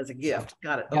relative as a gift?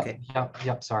 Got it. Okay.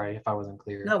 Yep. Sorry if I wasn't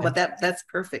clear. No, but that's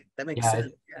perfect. That makes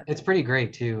sense. It's pretty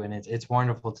great too, and it's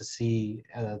wonderful to see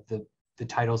the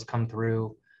titles come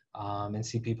through, and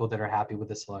see people that are happy with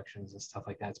the selections and stuff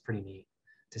like that. It's pretty neat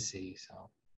to see.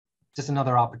 So just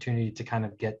another opportunity to kind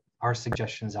of get our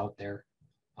suggestions out there,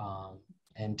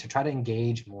 and to try to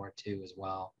engage more too as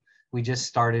well. We just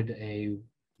started a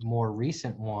more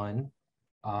recent one,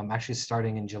 actually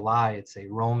starting in July. It's a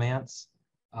romance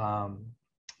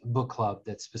book club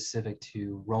that's specific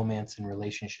to romance and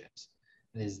relationships,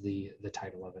 is the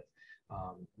title of it.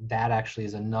 That actually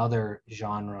is another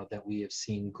genre that we have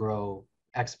seen grow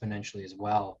exponentially as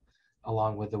well,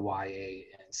 along with the YA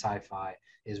and sci-fi.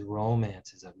 Is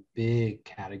romance is a big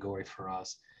category for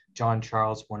us. John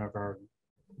Charles, one of our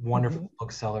wonderful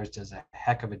booksellers, does a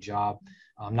heck of a job,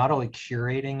 not only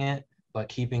curating it, but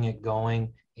keeping it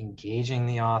going, engaging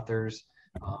the authors.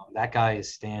 That guy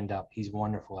is stand up. He's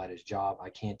wonderful at his job. I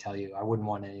can't tell you, I wouldn't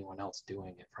want anyone else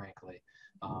doing it, frankly.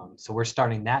 So we're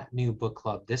starting that new book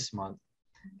club this month,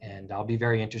 and I'll be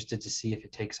very interested to see if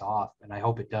it takes off. And I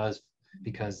hope it does,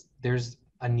 because there's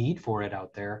a need for it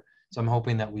out there. So I'm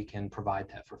hoping that we can provide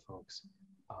that for folks.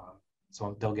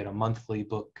 So they'll get a monthly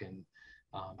book and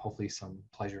hopefully some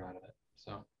pleasure out of it.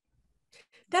 So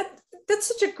that's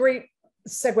such a great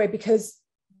segue, because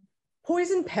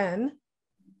Poison Pen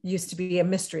used to be a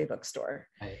mystery bookstore.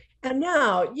 Right. And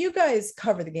now you guys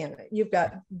cover the gamut. You've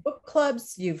got book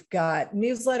clubs, you've got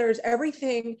newsletters,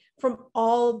 everything from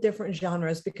all different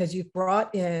genres, because you've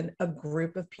brought in a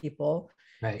group of people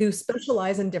who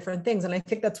specialize in different things. And I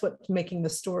think that's what's making the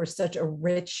store such a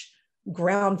rich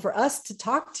ground for us to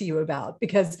talk to you about,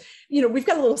 because we've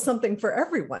got a little something for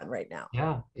everyone right now.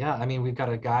 Yeah. I mean, we've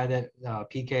got a guy that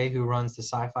PK, who runs the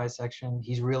sci-fi section.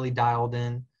 He's really dialed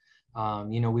in.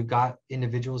 We've got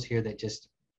individuals here that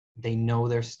they know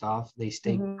their stuff, they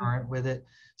stay current with it,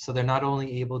 so they're not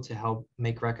only able to help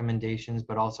make recommendations,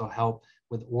 but also help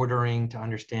with ordering, to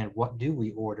understand what do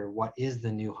we order, what is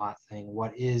the new hot thing,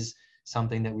 what is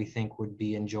something that we think would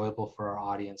be enjoyable for our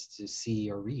audience to see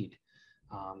or read.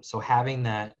 So having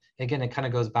that, again, it kind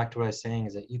of goes back to what I was saying,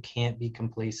 is that you can't be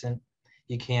complacent.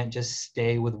 You can't just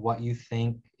stay with what you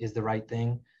think is the right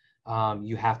thing.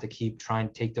 You have to keep trying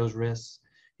to take those risks.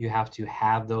 You have to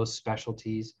have those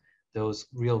specialties, those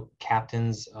real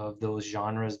captains of those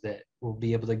genres that will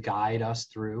be able to guide us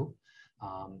through.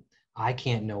 I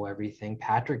can't know everything.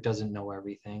 Patrick doesn't know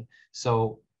everything.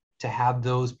 So to have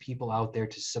those people out there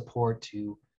to support,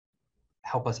 to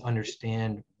help us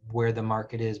understand where the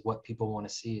market is, what people want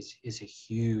to see is a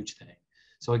huge thing.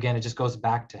 So again, it just goes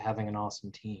back to having an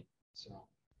awesome team. So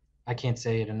I can't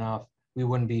say it enough. We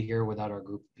wouldn't be here without our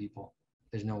group of people.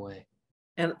 There's no way.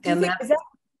 And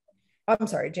I'm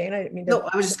sorry, Jayne, I didn't mean to. No,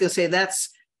 I was just going to say that's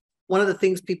one of the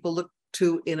things people look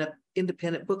to in an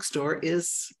independent bookstore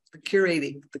is the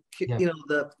curating,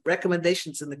 the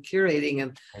recommendations and the curating.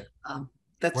 And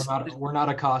that's we're not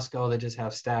a Costco that just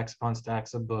have stacks upon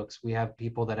stacks of books. We have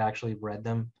people that actually read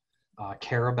them,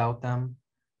 care about them.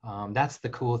 That's the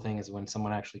cool thing, is when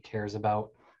someone actually cares about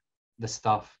the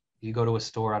stuff. You go to a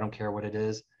store, I don't care what it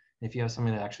is. If you have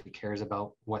somebody that actually cares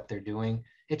about what they're doing,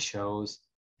 it shows.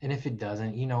 And if it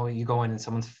doesn't, you go in and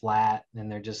someone's flat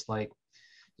and they're just like,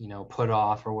 put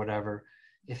off or whatever.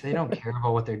 If they don't care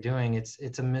about what they're doing,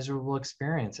 it's a miserable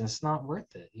experience, and it's not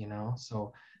worth it,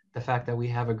 So the fact that we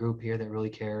have a group here that really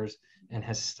cares and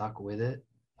has stuck with it,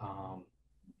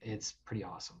 it's pretty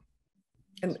awesome.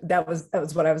 And that was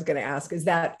what I was going to ask. Is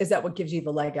that what gives you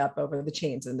the leg up over the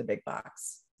chains in the big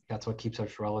box? That's what keeps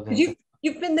us relevant.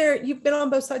 You've been there. You've been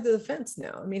on both sides of the fence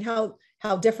now. I mean,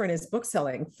 how different is book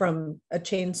selling from a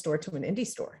chain store to an indie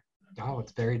store? Oh,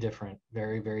 it's very different.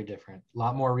 Very, very different. A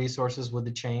lot more resources with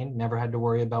the chain. Never had to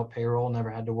worry about payroll. Never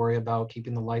had to worry about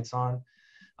keeping the lights on.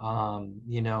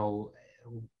 You know,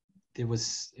 it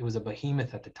was a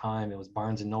behemoth at the time. It was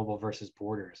Barnes and Noble versus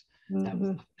Borders.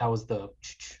 That was the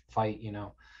fight, you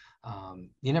know.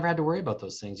 You never had to worry about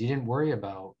those things. You didn't worry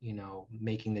about, you know,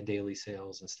 making the daily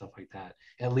sales and stuff like that.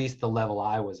 At least the level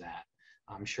I was at.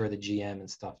 I'm sure the GM and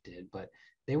stuff did, but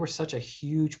they were such a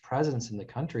huge presence in the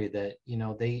country that, you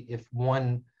know, if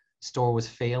one store was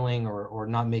failing or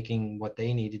not making what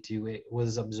they needed to, it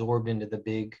was absorbed into the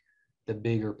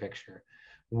bigger picture.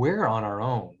 We're on our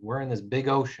own. We're in this big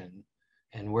ocean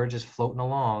and we're just floating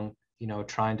along, you know,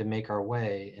 trying to make our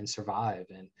way and survive.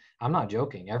 And I'm not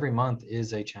joking. Every month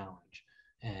is a challenge.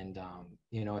 And,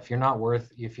 you know, if you're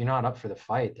not up for the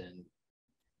fight, then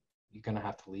you're going to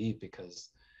have to leave, because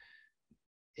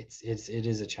it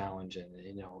is a challenge, and,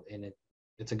 you know, and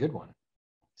it's a good one.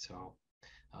 So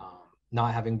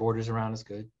not having borders around is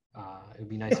good. It'd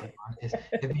be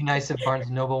nice if Barnes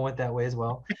and Noble went that way as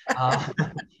well.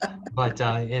 But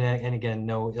and again,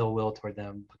 no ill will toward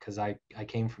them, because I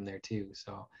came from there too.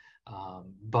 So,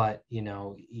 but, you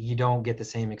know, you don't get the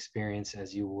same experience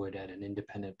as you would at an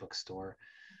independent bookstore.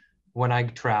 When I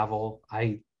travel,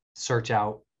 I search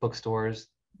out bookstores,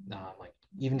 like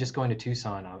even just going to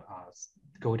Tucson, I'll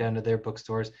go down to their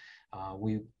bookstores.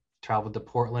 We traveled to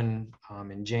Portland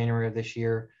in January of this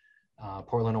year,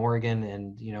 Portland, Oregon,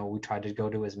 and, you know, we tried to go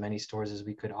to as many stores as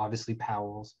we could, obviously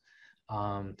Powell's,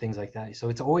 things like that. So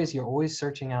you're always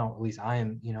searching out, at least I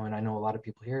am, you know, and I know a lot of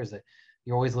people here, is that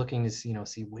you're always looking to see, you know,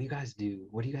 what do you guys do?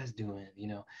 What are you guys doing? You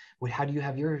know, how do you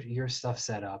have your stuff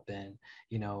set up? And,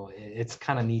 you know, it's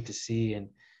kind of neat to see. And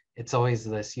it's always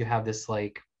you have this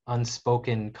like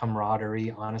unspoken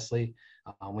camaraderie, honestly,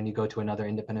 when you go to another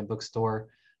independent bookstore.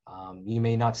 You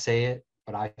may not say it,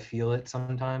 but I feel it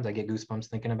sometimes. I get goosebumps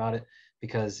thinking about it,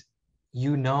 because,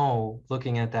 you know,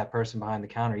 looking at that person behind the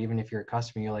counter, even if you're a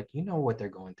customer, you're like, you know what they're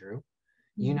going through.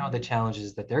 You know the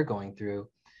challenges that they're going through.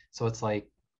 So it's like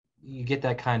you get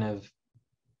that kind of,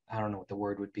 I don't know what the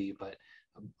word would be, but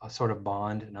a sort of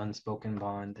bond, an unspoken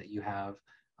bond that you have,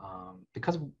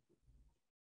 because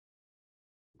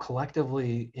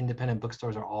collectively independent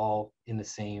bookstores are all in the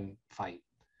same fight.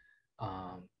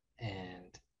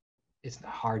 And it's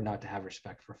hard not to have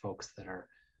respect for folks that are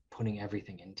putting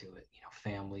everything into it, you know,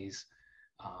 families,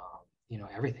 you know,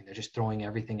 everything. They're just throwing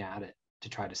everything at it to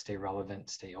try to stay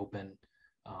relevant, stay open,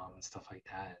 and stuff like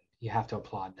that. You have to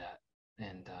applaud that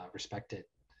and respect it.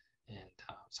 And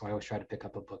so I always try to pick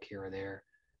up a book here or there,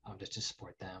 just to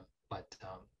support them. But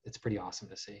it's pretty awesome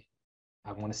to see.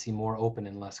 I want to see more open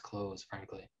and less closed,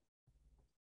 frankly.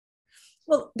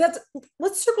 Well,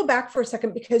 let's circle back for a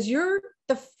second, because you're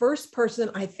the first person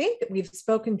I think that we've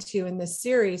spoken to in this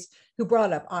series who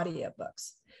brought up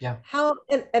audiobooks. Yeah.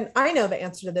 And I know the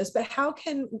answer to this, but how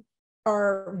can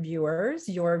our viewers,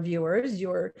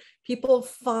 your people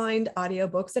find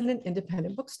audiobooks at an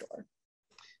independent bookstore?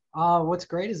 What's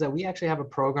great is that we actually have a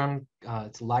program.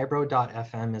 It's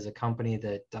Libro.fm is a company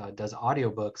that does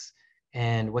audiobooks.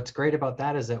 And what's great about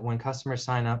that is that when customers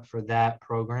sign up for that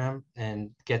program and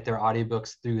get their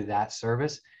audiobooks through that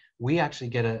service, we actually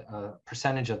get a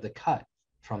percentage of the cut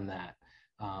from that,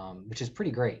 which is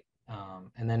pretty great.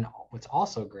 And then what's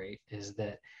also great is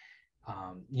that,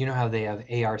 you know how they have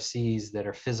ARCs that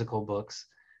are physical books?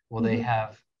 Well, they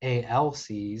have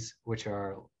ALCs, which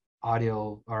are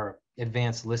audio or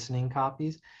advanced listening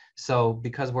copies. So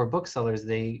because we're booksellers,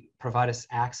 they provide us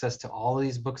access to all of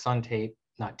these books on tape.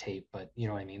 Not tape, but you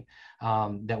know what I mean,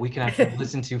 that we can actually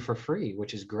listen to for free,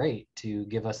 which is great to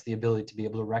give us the ability to be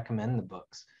able to recommend the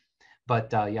books.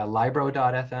 But yeah,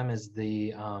 Libro.fm is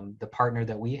the partner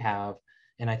that we have.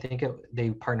 And I think they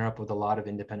partner up with a lot of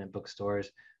independent bookstores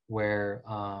where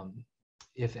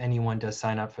if anyone does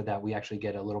sign up for that, we actually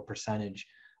get a little percentage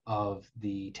of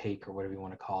the take, or whatever you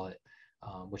want to call it,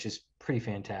 which is pretty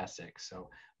fantastic. So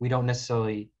we don't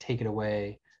necessarily take it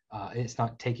away. It's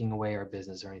not taking away our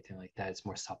business or anything like that. It's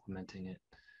more supplementing it.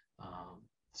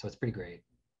 So it's pretty great.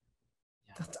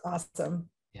 Yeah. That's awesome.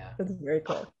 Yeah. That's very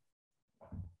cool.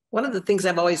 One of the things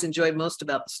I've always enjoyed most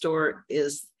about the store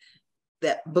is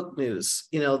that book news,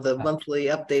 you know, the monthly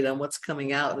update on what's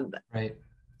coming out. And right.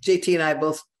 JT and I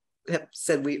both have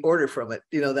said we order from it.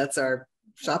 You know, that's our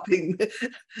shopping.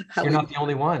 You're not the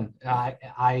only one.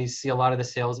 I see a lot of the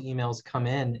sales emails come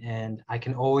in, and I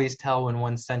can always tell when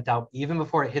one's sent out. Even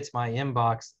before it hits my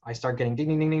inbox, I start getting ding,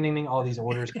 ding, ding, ding, ding, ding, all these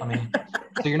orders coming in.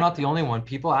 So you're not the only one.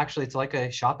 People actually, it's like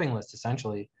a shopping list,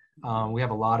 essentially. We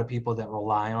have a lot of people that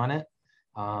rely on it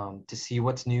to see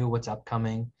what's new, what's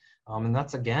upcoming. And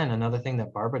that's, again, another thing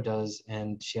that Barbara does,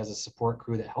 and she has a support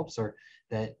crew that helps her,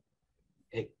 that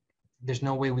there's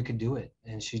no way we could do it.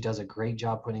 And she does a great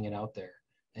job putting it out there.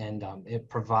 And it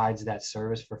provides that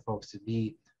service for folks to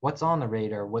be what's on the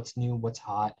radar, what's new, what's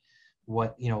hot,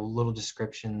 what, little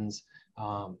descriptions,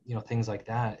 things like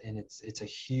that. And it's a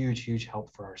huge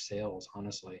help for our sales,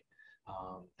 honestly.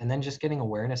 And then just getting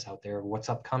awareness out there of what's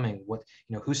upcoming,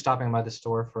 who's stopping by the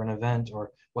store for an event,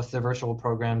 or what's the virtual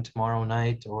program tomorrow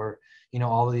night, or,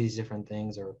 all of these different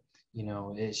things, or,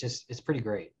 it's pretty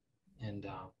great. And,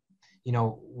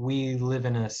 we live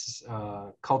in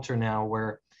a culture now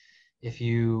where if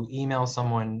you email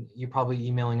someone, you're probably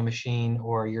emailing a machine,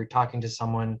 or you're talking to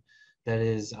someone that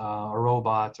is a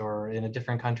robot or in a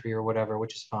different country or whatever,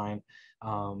 which is fine.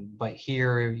 But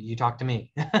here you talk to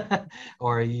me,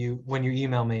 or when you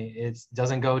email me, it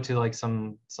doesn't go to like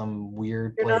some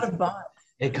weird place. You're not a bot.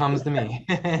 It comes to me.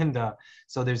 And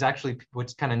so there's actually,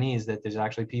 what's kind of neat is that there's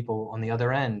actually people on the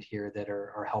other end here that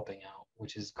are helping out,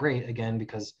 which is great, again,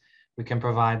 because we can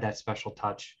provide that special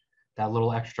touch, that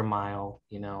little extra mile,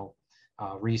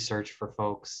 research for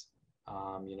folks,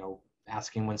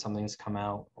 asking when something's come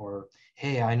out, or,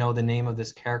 hey, I know the name of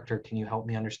this character. Can you help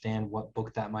me understand what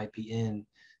book that might be in?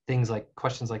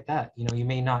 Questions like that. You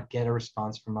may not get a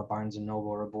response from a Barnes and Noble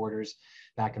or a Borders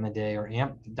back in the day, or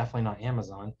definitely not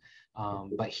Amazon.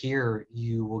 But here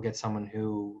you will get someone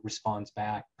who responds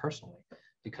back personally,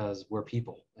 because we're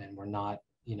people and we're not,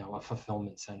 a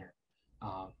fulfillment center.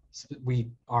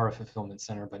 We are a fulfillment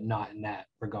center, but not in that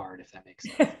regard, if that makes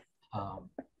sense.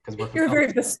 Because you're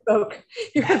very bespoke.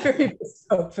 You're a very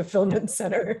bespoke fulfillment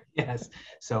center. Yes.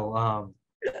 So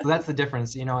that's the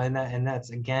difference, and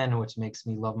that's, again, which makes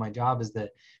me love my job, is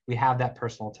that we have that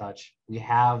personal touch. We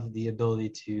have the ability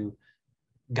to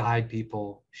guide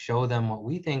people, show them what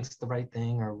we think is the right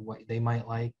thing, or what they might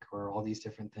like, or all these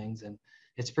different things. And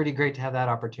it's pretty great to have that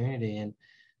opportunity. And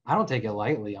I don't take it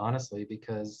lightly, honestly,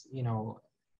 because,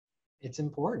 it's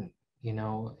important.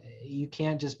 You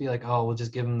can't just be like, oh, we'll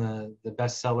just give them the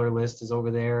bestseller list is over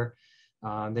there.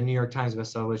 The New York Times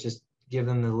bestseller list, just give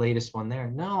them the latest one there.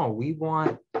 No, we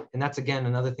want, and that's, again,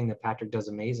 another thing that Patrick does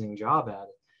an amazing job at.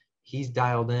 He's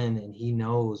dialed in, and he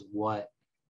knows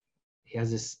he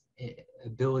has this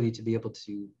ability to be able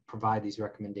to provide these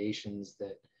recommendations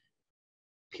that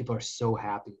people are so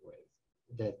happy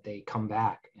with, that they come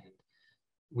back. And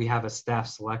we have a staff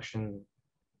selection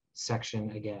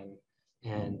section, again,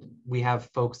 and we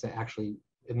have folks that actually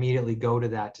immediately go to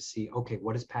that to see, okay,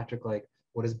 what is Patrick like?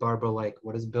 What is Barbara like?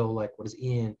 What is Bill like? What is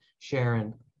Ian,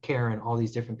 Sharon, Karen, all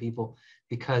these different people,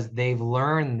 because they've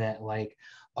learned that, like,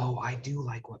 oh, I do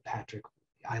like what Patrick,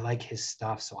 I like his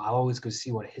stuff, so I'll always go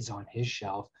see what is on his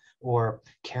shelf. Or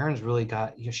Karen's really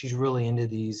got, she's really into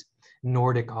these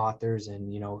Nordic authors,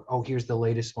 and, oh, here's the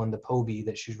latest one, the Povey,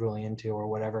 that she's really into, or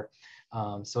whatever.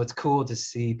 So it's cool to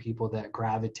see people that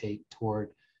gravitate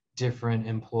toward different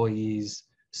employees'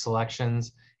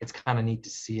 selections. It's kind of neat to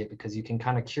see it, because you can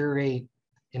kind of curate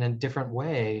in a different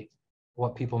way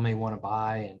what people may want to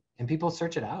buy, and people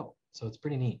search it out. So it's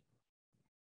pretty neat.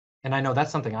 And I know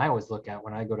that's something I always look at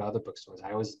when I go to other bookstores.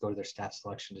 I always go to their staff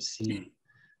selection to see,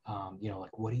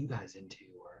 like, what are you guys into?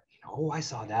 Or, oh, I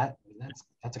saw that.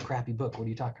 That's a crappy book. What are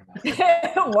you talking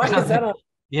about? Why is that on?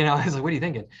 I was like, what are you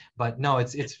thinking? But no,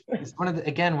 it's one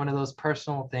of those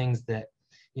personal things that,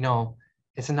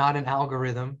 it's not an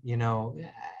algorithm.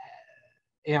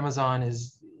 Amazon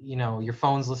is, your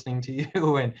phone's listening to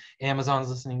you, and Amazon's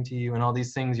listening to you, and all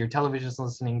these things, your television's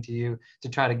listening to you to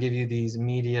try to give you these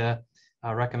media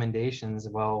recommendations.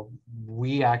 Well,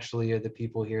 we actually are the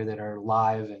people here that are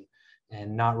live,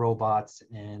 and not robots,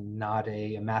 and not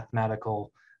a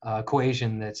mathematical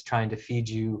equation that's trying to feed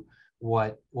you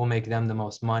what will make them the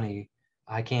most money.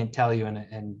 I can't tell you,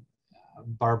 and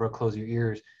Barbara, close your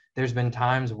ears. There's been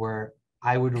times where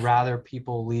I would rather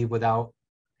people leave without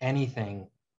anything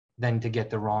than to get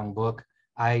the wrong book.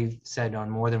 I've said on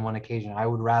more than one occasion, I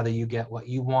would rather you get what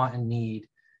you want and need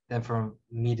than for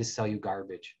me to sell you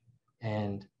garbage.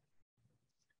 And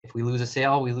if we lose a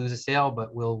sale, we lose a sale,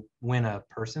 but we'll win a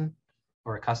person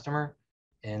or a customer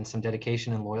and some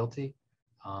dedication and loyalty.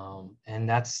 And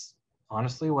that's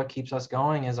honestly what keeps us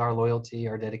going, is our loyalty,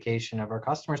 our dedication of our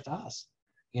customers to us.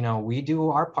 We do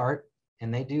our part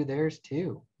and they do theirs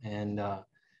too. And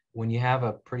when you have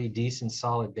a pretty decent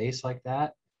solid base like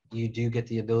that, you do get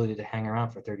the ability to hang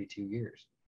around for 32 years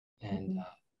and,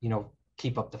 you know,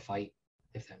 keep up the fight,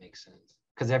 if that makes sense.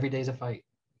 Because every day's a fight.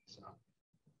 So.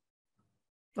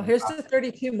 Well, here's to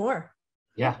 32 more.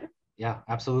 Yeah, yeah,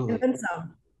 absolutely. And then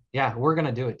some. Yeah, we're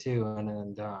gonna do it too,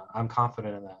 and I'm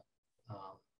confident in that.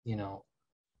 You know,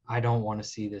 I don't want to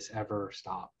see this ever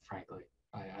stop. Frankly,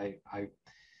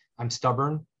 I'm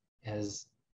stubborn, as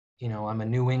you know. I'm a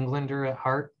New Englander at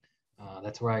heart.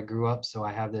 That's where I grew up, so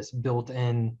I have this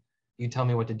built-in. You tell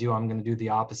me what to do, I'm going to do the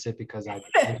opposite because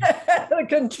the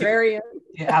contrarian.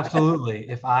 Yeah, absolutely.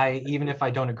 Even if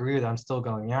I don't agree with it, I'm still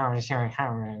going, yeah, I'm sharing,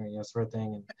 you know, sort of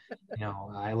thing. And you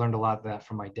know, I learned a lot of that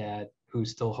from my dad, who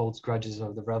still holds grudges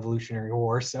of the Revolutionary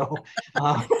War. So,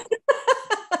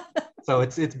 so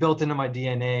it's built into my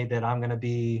DNA that I'm going to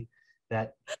be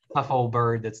that tough old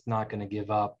bird that's not going to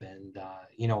give up. And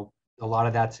you know, a lot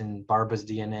of that's in Barbara's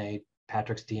DNA,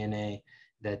 Patrick's DNA,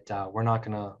 that we're not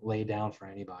going to lay down for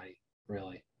anybody,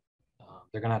 really.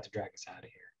 They're going to have to drag us out of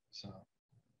here. So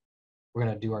we're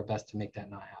going to do our best to make that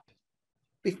not happen.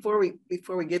 Before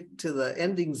we get to the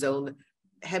ending zone,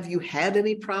 have you had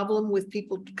any problem with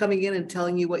people coming in and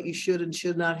telling you what you should and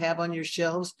should not have on your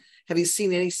shelves? Have you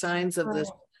seen any signs of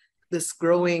this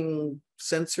growing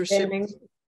censorship?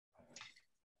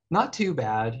 Not too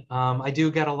bad. I do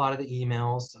get a lot of the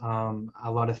emails,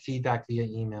 a lot of feedback via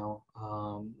email,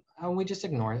 and we just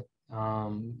ignore it.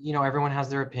 You know, everyone has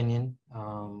their opinion.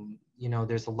 You know,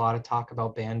 there's a lot of talk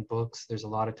about banned books. There's a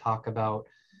lot of talk about,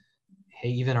 hey,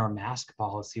 even our mask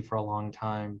policy for a long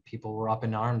time, people were up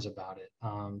in arms about it.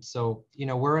 So, you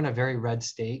know, we're in a very red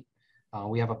state.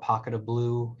 We have a pocket of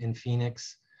blue in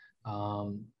Phoenix,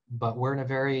 but we're in a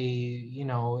very, you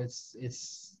know,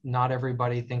 it's not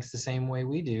everybody thinks the same way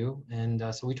we do.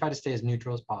 And so we try to stay as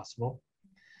neutral as possible.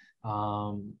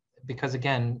 Because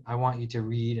again, I want you to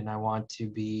read and I want to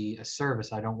be a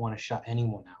service. I don't want to shut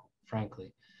anyone out,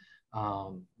 frankly.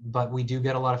 But we do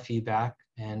get a lot of feedback,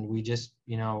 and we just,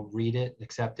 you know, read it,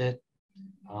 accept it,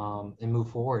 and move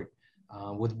forward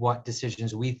with what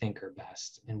decisions we think are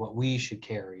best and what we should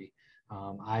carry.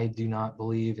 I do not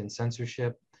believe in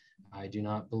censorship. I do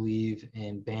not believe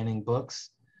in banning books.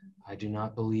 I do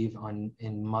not believe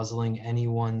in muzzling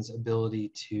anyone's ability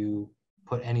to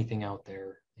put anything out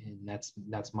there. And that's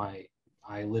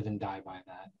I live and die by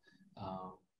that.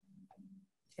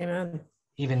 Amen.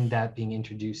 Even that being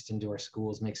introduced into our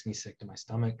schools makes me sick to my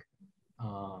stomach.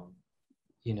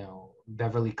 You know,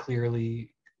 Beverly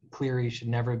Cleary should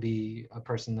never be a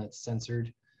person that's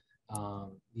censored.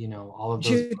 You know, all of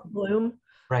those. Jude Bloom.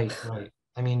 Right.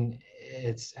 I mean,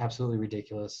 it's absolutely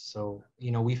ridiculous. So,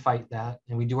 you know, we fight that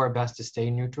and we do our best to stay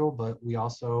neutral, but we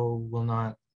also we're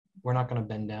not going to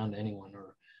bend down to anyone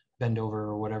or bend over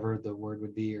or whatever the word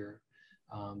would be, or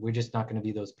we're just not going to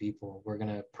be those people. We're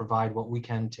going to provide what we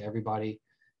can to everybody.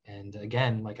 And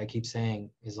again, like I keep saying,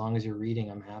 as long as you're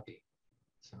reading, I'm happy.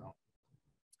 So.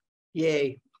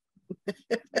 Yay.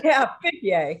 Yeah, big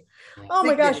yay. Yeah. Oh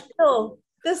my gosh, Phil,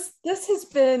 this has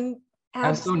been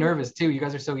I'm so nervous too. You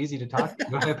guys are so easy to talk to.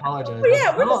 I apologize. Oh,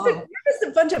 yeah, we're just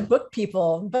a bunch of book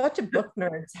people, a bunch of book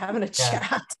nerds having a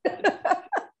chat.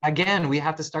 Again, we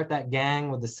have to start that gang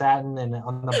with the satin and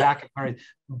on the back of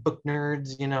book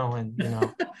nerds, you know, and you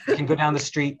know, you can go down the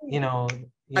street, you know.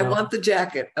 I want the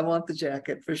jacket. I want the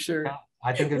jacket for sure. Yeah,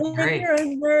 I think it's great. You're a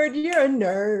nerd. You're a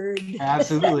nerd.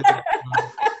 Absolutely.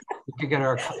 We could get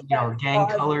our, you know, gang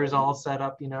colors all set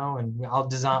up, you know, and I'll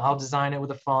design it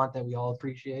with a font that we all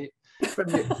appreciate. It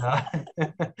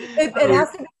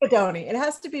has to be Bodoni. It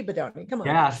has to be Bodoni. Come on.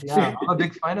 Yeah. I'm a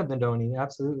big fan of Bodoni.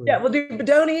 Absolutely. Yeah, we'll do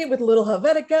Bodoni with a little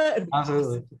Helvetica.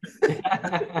 Absolutely.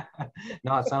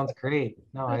 No, it sounds great.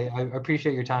 No, I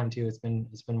appreciate your time too. It's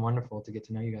been wonderful to get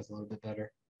to know you guys a little bit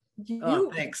better.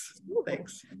 Thanks.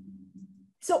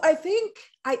 So I think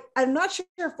I'm not sure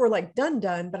if we're like done,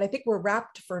 but I think we're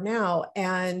wrapped for now.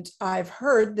 And I've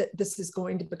heard that this is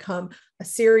going to become a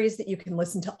series that you can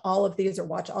listen to all of these or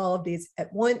watch all of these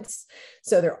at once.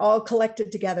 So they're all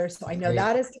collected together. So I know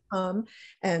that is to come,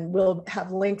 and we'll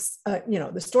have links. You know,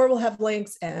 the store will have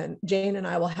links, and Jayne and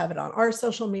I will have it on our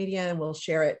social media, and we'll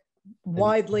share it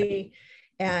widely.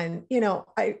 And you know,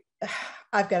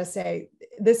 I've got to say,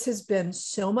 this has been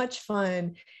so much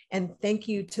fun. And thank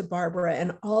you to Barbara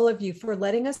and all of you for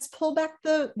letting us pull back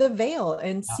the veil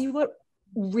and see what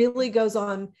really goes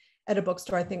on at a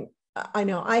bookstore. I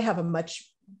know I have a much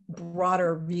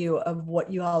broader view of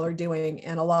what you all are doing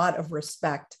and a lot of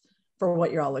respect for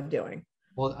what you all are doing.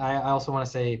 Well, I also want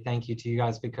to say thank you to you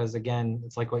guys, because again,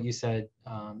 it's like what you said,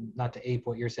 not to ape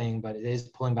what you're saying, but it is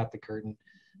pulling back the curtain.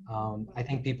 I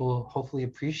think people hopefully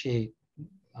appreciate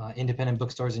independent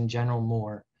bookstores in general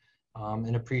more,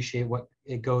 and appreciate what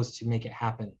it goes to make it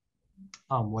happen.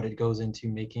 what it goes into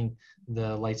making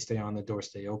the lights stay on, the door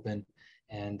stay open,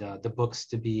 and the books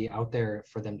to be out there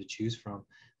for them to choose from.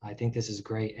 I think this is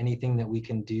great. Anything that we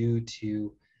can do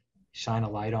to shine a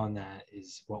light on that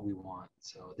is what we want.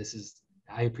 So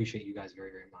I appreciate you guys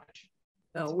very, very much.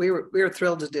 We were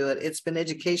thrilled to do it. It's been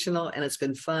educational and it's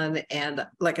been fun. And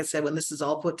like I said, when this is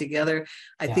all put together,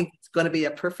 I think it's going to be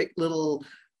a perfect little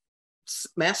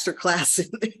master class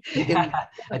in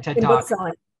a TED Talk.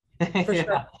 For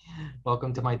sure.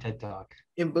 Welcome to my TED Talk.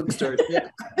 In bookstores. Yeah.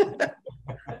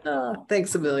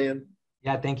 Thanks a million.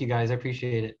 Yeah, thank you guys. I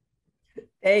appreciate it.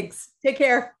 Thanks. Take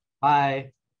care.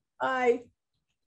 Bye. Bye.